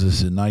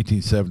business in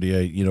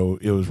 1978,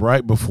 it was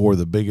right before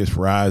the biggest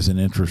rise in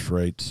interest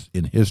rates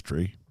in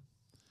history.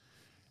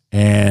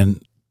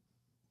 And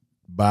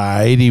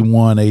by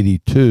 81,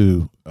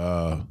 82,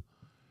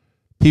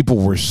 people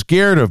were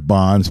scared of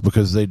bonds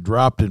because they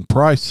dropped in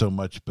price so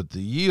much, but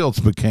the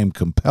yields became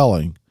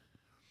compelling.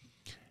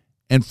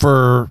 And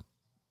for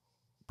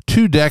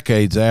 2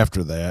 decades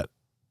after that,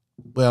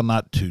 well,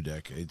 not 2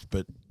 decades,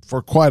 but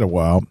for quite a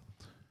while,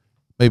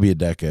 maybe a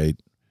decade,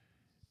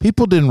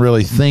 people didn't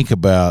really think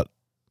about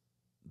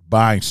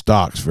buying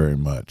stocks very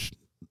much.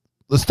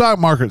 The stock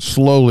market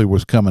slowly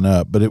was coming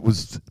up, but it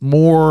was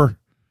more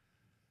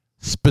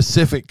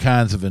specific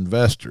kinds of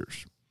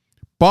investors.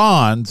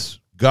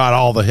 Bonds got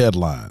all the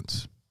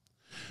headlines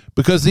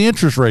because the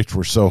interest rates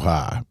were so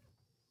high.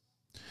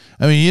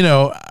 I mean,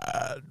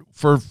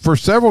 for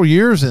several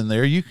years in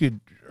there,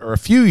 or a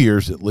few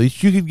years at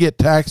least, you could get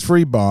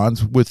tax-free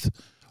bonds with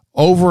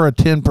over a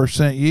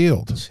 10%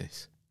 yield.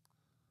 Jeez.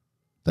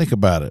 Think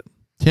about it.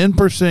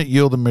 10%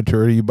 yield to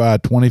maturity. You buy a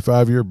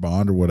 25-year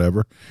bond or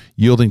whatever,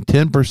 yielding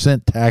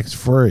 10%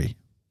 tax-free.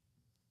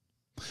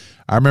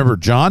 I remember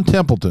John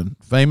Templeton,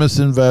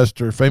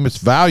 famous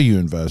value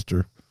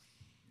investor,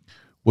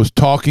 was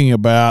talking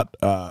about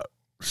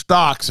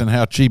stocks and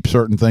how cheap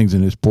certain things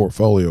in his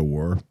portfolio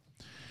were.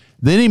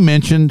 Then he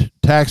mentioned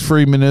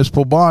tax-free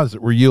municipal bonds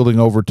that were yielding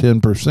over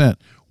 10%.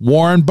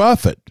 Warren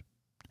Buffett,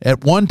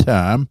 at one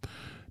time,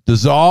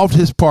 dissolved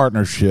his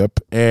partnership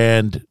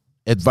and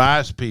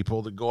advised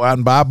people to go out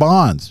and buy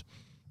bonds,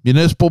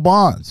 municipal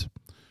bonds.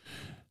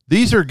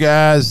 These are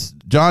guys,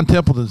 John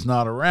Templeton's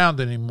not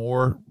around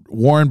anymore.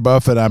 Warren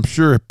Buffett, I'm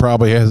sure,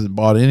 probably hasn't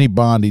bought any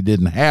bond he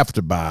didn't have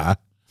to buy,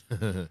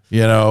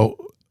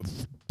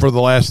 for the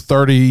last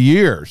 30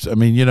 years. I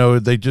mean,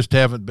 they just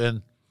haven't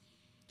been.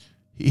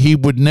 He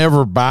would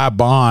never buy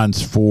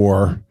bonds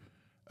for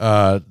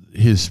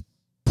his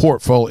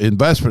portfolio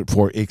investment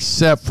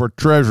except for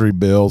treasury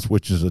bills,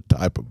 which is a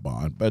type of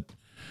bond. But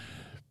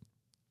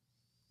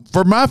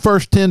for my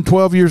first 10,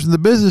 12 years in the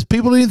business,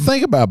 people didn't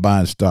think about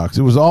buying stocks.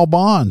 It was all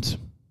bonds.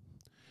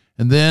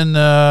 And then,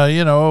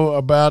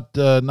 about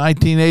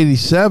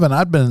 1987,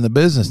 I'd been in the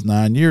business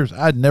 9 years.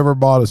 I'd never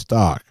bought a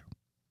stock.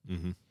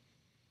 Mm-hmm.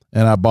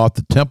 And I bought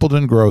the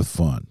Templeton Growth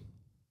Fund.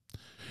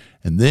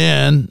 And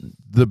then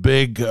the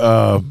big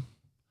October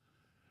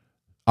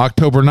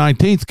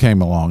 19th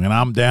came along, and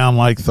I'm down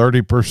like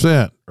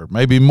 30% or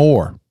maybe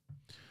more.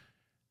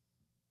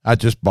 I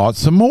just bought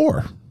some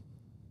more.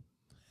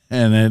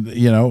 And then,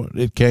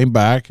 it came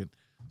back.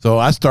 So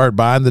I started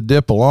buying the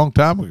dip a long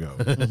time ago.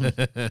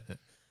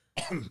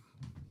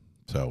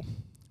 So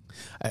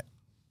I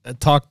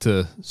talked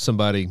to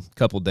somebody a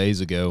couple of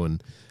days ago,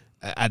 and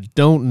I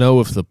don't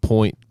know if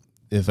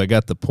I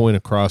got the point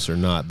across or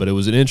not, but it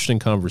was an interesting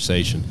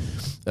conversation.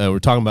 We're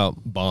talking about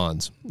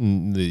bonds,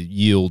 the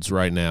yields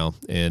right now,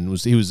 and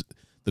the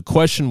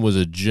question was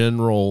a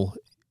general,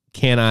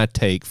 can I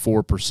take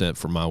 4%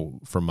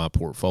 from my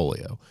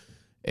portfolio?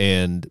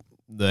 And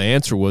the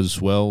answer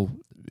was, well,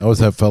 I was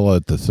that fellow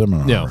at the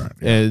seminar. Yeah, right?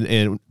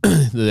 and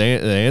the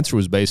answer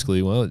was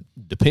basically, well, it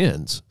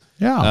depends.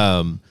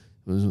 Yeah.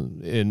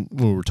 And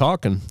when we were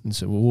talking, he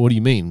said, well, what do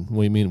you mean?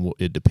 What do you mean? Well,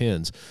 it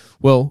depends.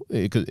 Well,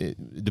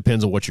 it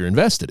depends on what you're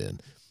invested in.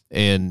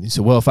 And he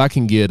said, well, if I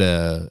can get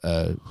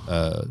a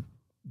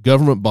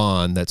government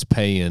bond that's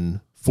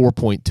paying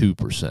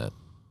 4.2%,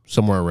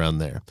 somewhere around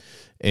there,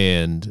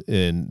 and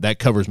that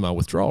covers my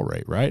withdrawal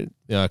rate, right?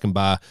 I can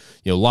buy,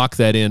 lock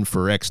that in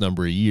for X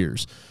number of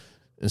years.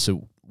 And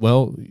so,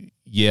 well,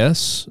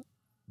 yes,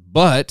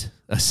 but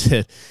I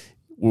said,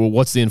 well,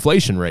 what's the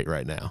inflation rate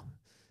right now?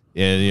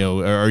 And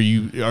are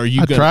you?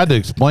 I tried to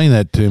explain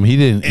that to him. He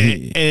didn't.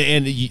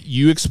 And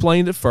you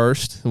explained it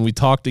first, and we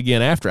talked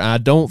again after. I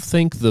don't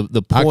think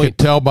the point. I could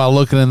tell by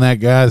looking in that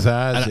guy's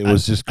eyes, it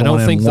was just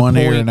going in one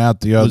ear and out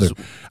the other.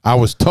 I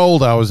was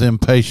told I was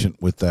impatient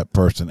with that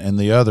person and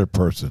the other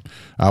person.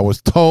 I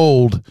was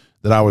told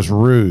that I was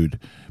rude,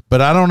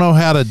 but I don't know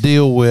how to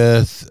deal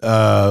with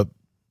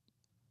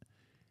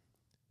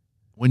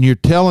when you're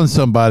telling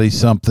somebody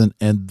something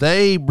and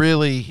they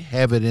really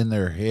have it in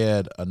their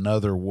head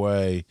another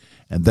way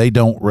and they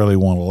don't really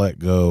want to let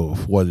go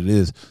of what it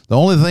is. The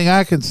only thing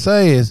I can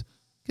say is,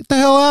 get the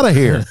hell out of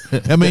here.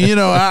 I mean,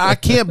 I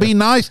can't be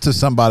nice to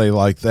somebody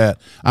like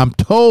that. I'm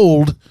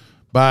told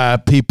by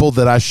people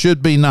that I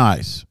should be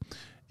nice.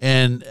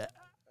 And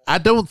I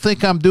don't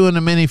think I'm doing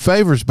them any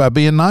favors by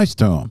being nice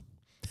to them.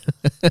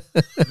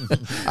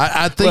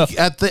 I think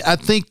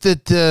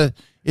that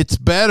it's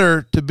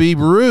better to be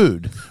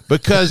rude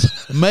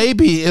because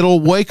maybe it'll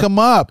wake them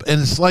up.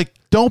 And it's like,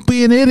 don't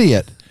be an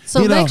idiot.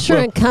 So make sure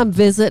and come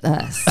visit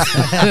us.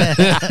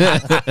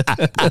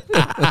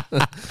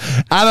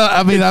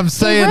 I'm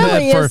saying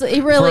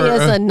he really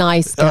is a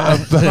nice guy.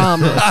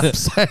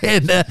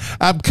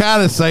 I'm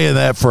kind of saying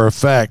that for a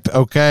fact.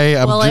 Okay.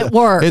 It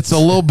works. It's a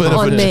little bit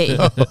on me.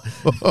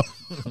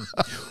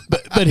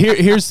 But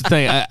here's the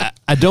thing.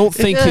 I don't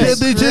think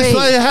they just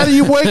say, how do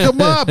you wake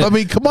them up? I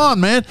mean, come on,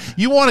 man.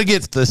 You want to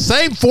get the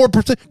same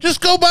 4%?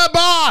 Just go buy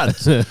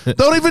bonds.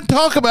 Don't even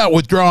talk about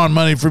withdrawing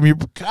money from your.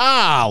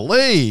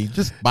 Golly,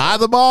 just buy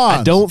the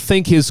bonds. I don't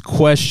think his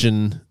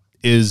question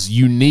is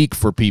unique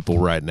for people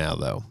right now,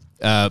 though,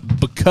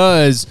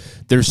 because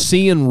they're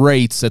seeing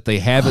rates that they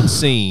haven't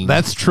seen.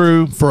 That's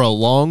true for a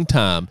long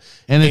time,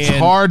 and it's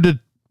hard to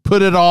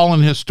put it all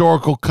in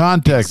historical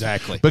context.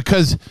 Exactly,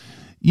 because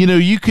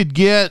you could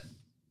get.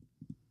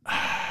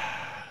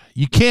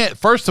 You can't.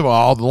 First of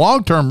all, the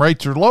long-term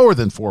rates are lower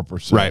than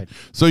 4%. Right.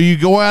 So you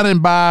go out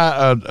and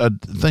buy a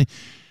thing.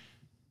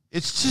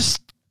 It's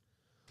just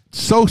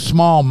so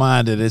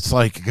small-minded. It's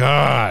like,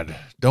 God,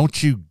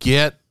 don't you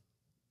get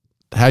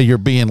how you're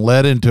being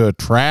led into a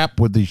trap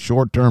with these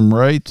short-term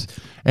rates?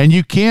 And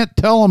you can't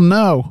tell them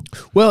no.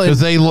 Well,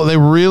 because they're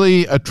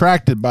really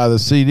attracted by the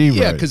CD rate.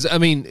 Yeah, because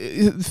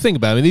think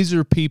about it. These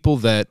are people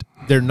that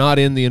they're not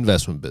in the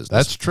investment business.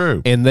 That's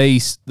true. And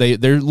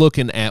they're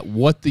looking at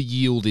what the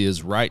yield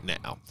is right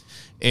now.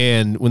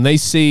 And when they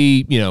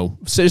see,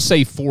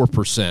 say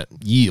 4%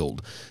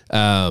 yield,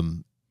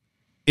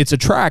 it's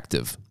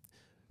attractive.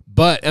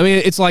 But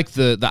it's like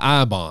the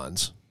I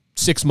bonds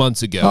 6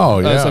 months ago. Oh,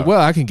 yeah. It's like, well,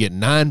 I can get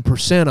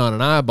 9% on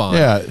an I bond.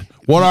 Yeah.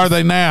 What are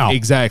they now?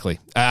 Exactly.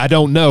 I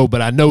don't know,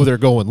 but I know they're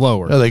going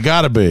lower. No, they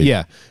got to be.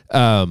 Yeah.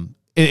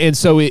 And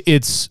so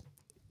it's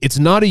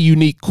not a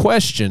unique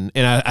question.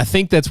 And I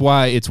think that's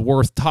why it's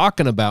worth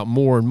talking about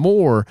more and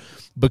more,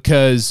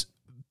 because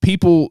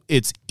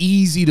it's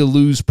easy to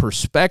lose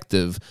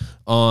perspective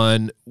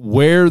on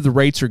where the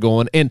rates are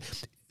going. And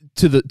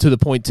to the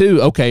point too,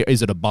 okay,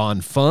 is it a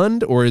bond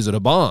fund or is it a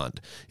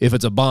bond? If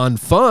it's a bond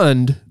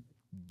fund,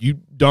 you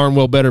darn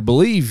well better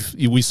believe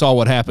we saw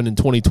what happened in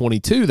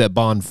 2022, that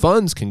bond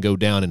funds can go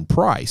down in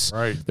price.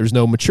 Right. There's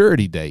no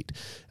maturity date.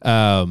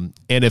 And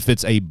if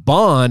it's a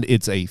bond,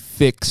 it's a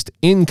fixed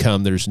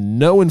income. There's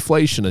no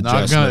inflation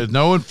adjustment.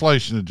 No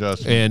inflation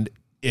adjustment. And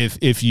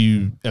if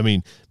you,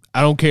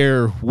 I don't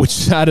care which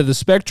side of the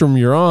spectrum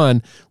you're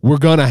on, we're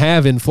going to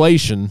have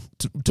inflation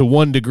to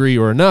one degree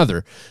or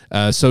another.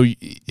 So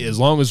as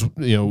long as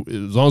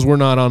we're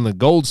not on the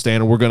gold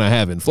standard, we're going to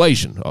have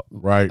inflation.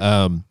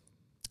 Right.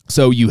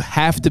 So you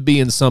have to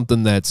be in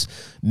something that's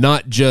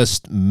not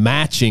just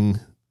matching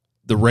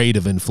the rate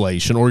of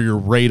inflation or your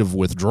rate of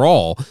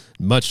withdrawal,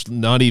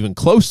 not even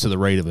close to the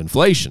rate of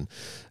inflation.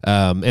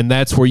 And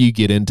that's where you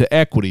get into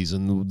equities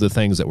and the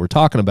things that we're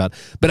talking about.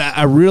 But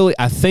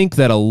I think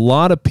that a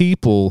lot of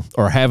people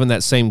are having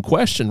that same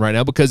question right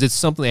now because it's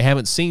something they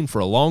haven't seen for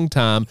a long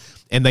time,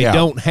 and they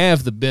don't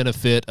have the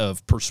benefit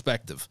of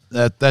perspective.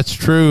 That's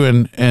true,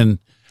 and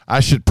I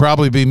should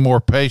probably be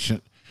more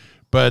patient.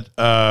 But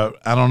I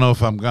don't know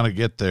if I'm going to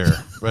get there.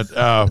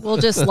 But we'll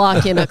just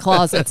lock you in a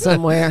closet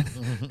somewhere.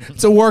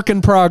 It's a work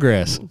in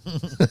progress.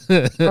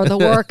 Or the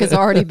work has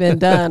already been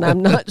done.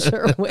 I'm not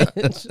sure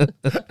which.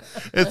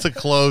 It's a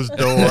closed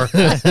door.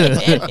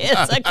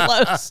 It's a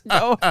closed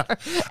door.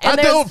 I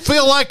don't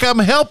feel like I'm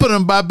helping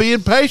them by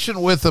being patient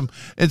with them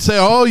and say,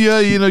 oh,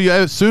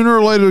 yeah, sooner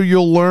or later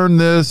you'll learn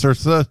this or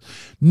so.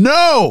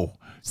 No.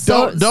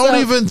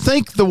 Don't even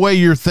think the way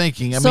you're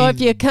thinking.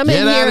 If you come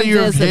in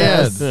here and visit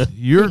us,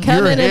 your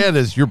head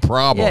is your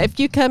problem. Yeah, if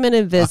you come in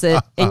and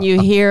visit and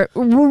you hear,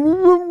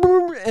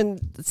 and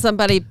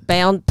somebody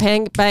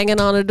banging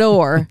on a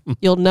door,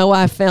 you'll know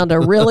I found a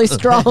really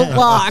strong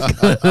lock.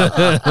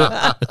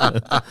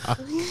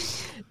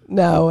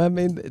 No, I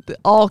mean,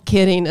 all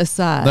kidding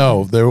aside.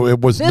 No,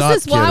 it was This not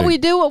is why kidding. we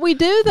do what we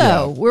do,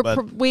 though. Yeah,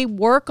 We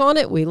work on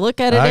it. We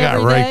look at it I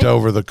every got day. raked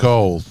over the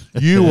coals.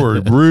 You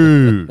were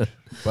rude,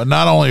 but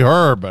not only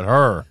her, but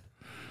her.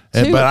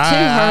 Two But I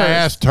hers.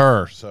 asked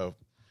her. So,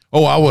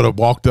 I would have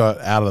walked out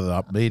of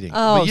the meeting.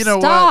 Oh, but you know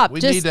stop. what?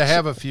 We Just- need to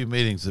have a few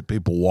meetings that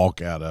people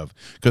walk out of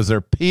because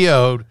they're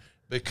PO'd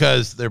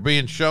because they're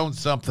being shown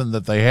something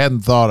that they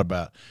hadn't thought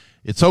about.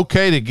 It's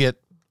okay to get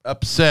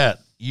upset.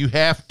 You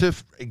have to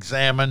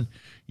examine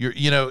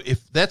if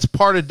that's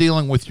part of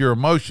dealing with your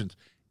emotions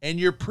and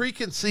your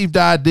preconceived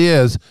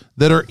ideas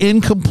that are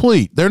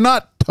incomplete. They're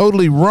not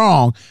totally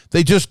wrong.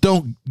 They just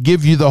don't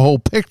give you the whole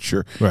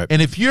picture. Right.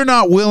 And if you're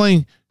not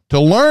willing to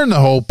learn the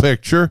whole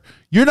picture,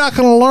 you're not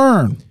going to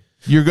learn.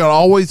 You're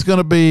always going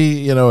to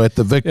be, at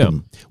the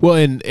victim. Well,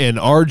 and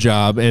our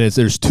job, and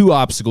there's two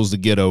obstacles to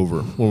get over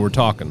when we're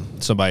talking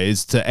to somebody,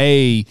 is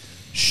to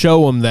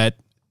show them that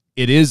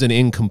it is an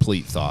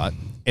incomplete thought,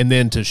 and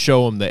then to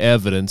show them the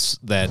evidence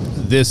that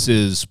this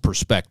is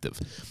perspective.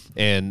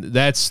 And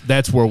that's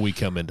where we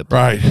come into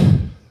play. Right.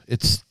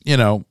 It's,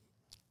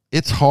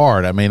 it's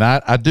hard. I mean,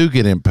 I do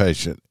get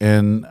impatient,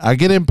 and I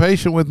get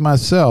impatient with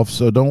myself,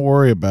 so don't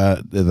worry about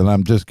it that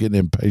I'm just getting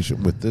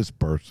impatient with this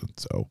person.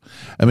 So,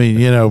 I mean,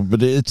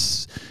 but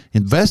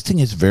investing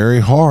is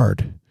very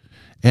hard.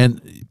 And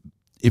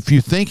if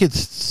you think it's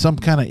some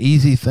kind of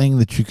easy thing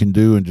that you can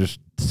do and just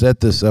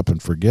set this up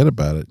and forget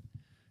about it,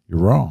 you're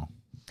wrong.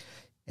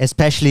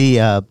 Especially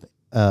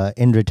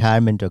in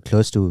retirement or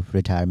close to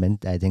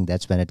retirement. I think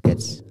that's when it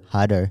gets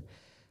harder.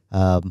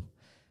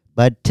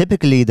 But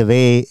typically the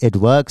way it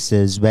works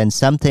is when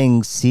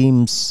something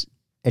seems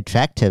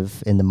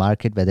attractive in the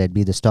market, whether it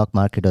be the stock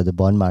market or the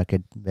bond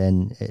market,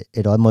 when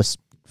it almost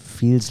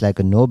feels like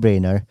a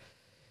no-brainer,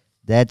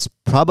 that's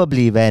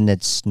probably when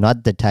it's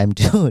not the time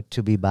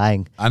to be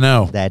buying I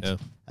know. that.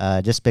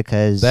 Just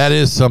because That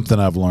is something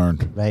I've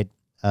learned. right?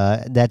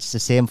 That's the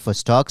same for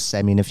stocks.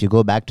 I mean, if you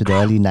go back to the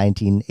early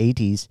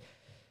 1980s,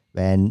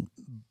 when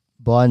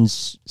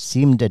bonds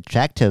seemed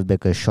attractive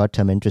because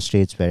short-term interest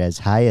rates were as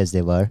high as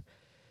they were,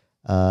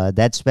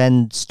 that's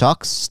when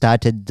stocks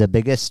started the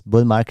biggest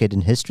bull market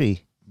in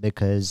history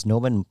because no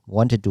one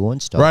wanted to own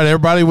stocks. Right.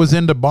 Everybody was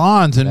into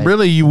bonds, and Right.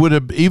 really you would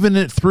have,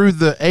 through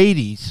the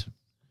 80s,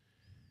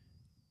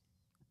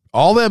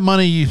 all that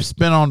money you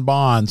spent on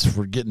bonds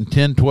for getting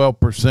 10,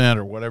 12%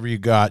 or whatever you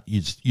got,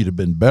 you'd have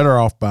been better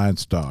off buying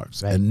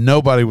stocks. Right. And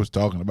nobody was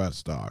talking about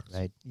stocks.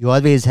 Right. You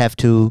always have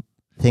to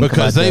think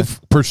Because about they've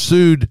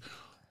pursued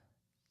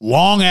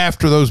long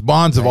after those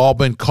bonds have all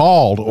been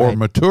called or Right.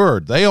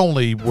 matured. They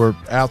only were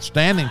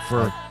outstanding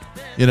for,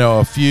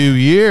 a few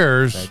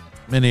years, Right.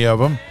 many of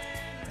them,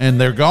 and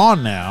they're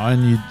gone now,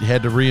 and you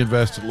had to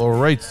reinvest at lower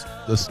rates.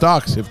 The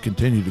stocks have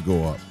continued to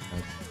go up.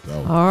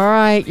 So, All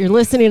right, you're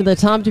listening to the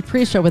Tom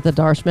Dupree Show with the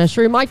Darsh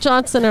Meshri, Mike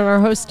Johnson, and our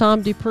host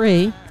Tom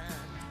Dupree.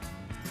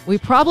 We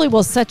probably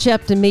will set you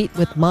up to meet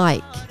with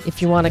Mike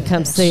if you want to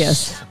come see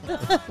us. yeah,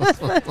 but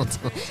if you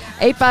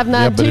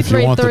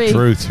want the 859-233.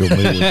 truth, you'll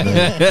meet with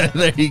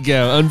me. There you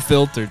go,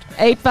 unfiltered.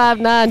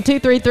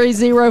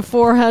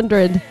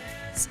 859-233-0400.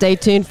 Stay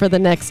tuned for the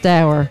next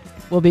hour.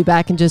 We'll be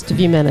back in just a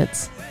few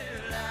minutes.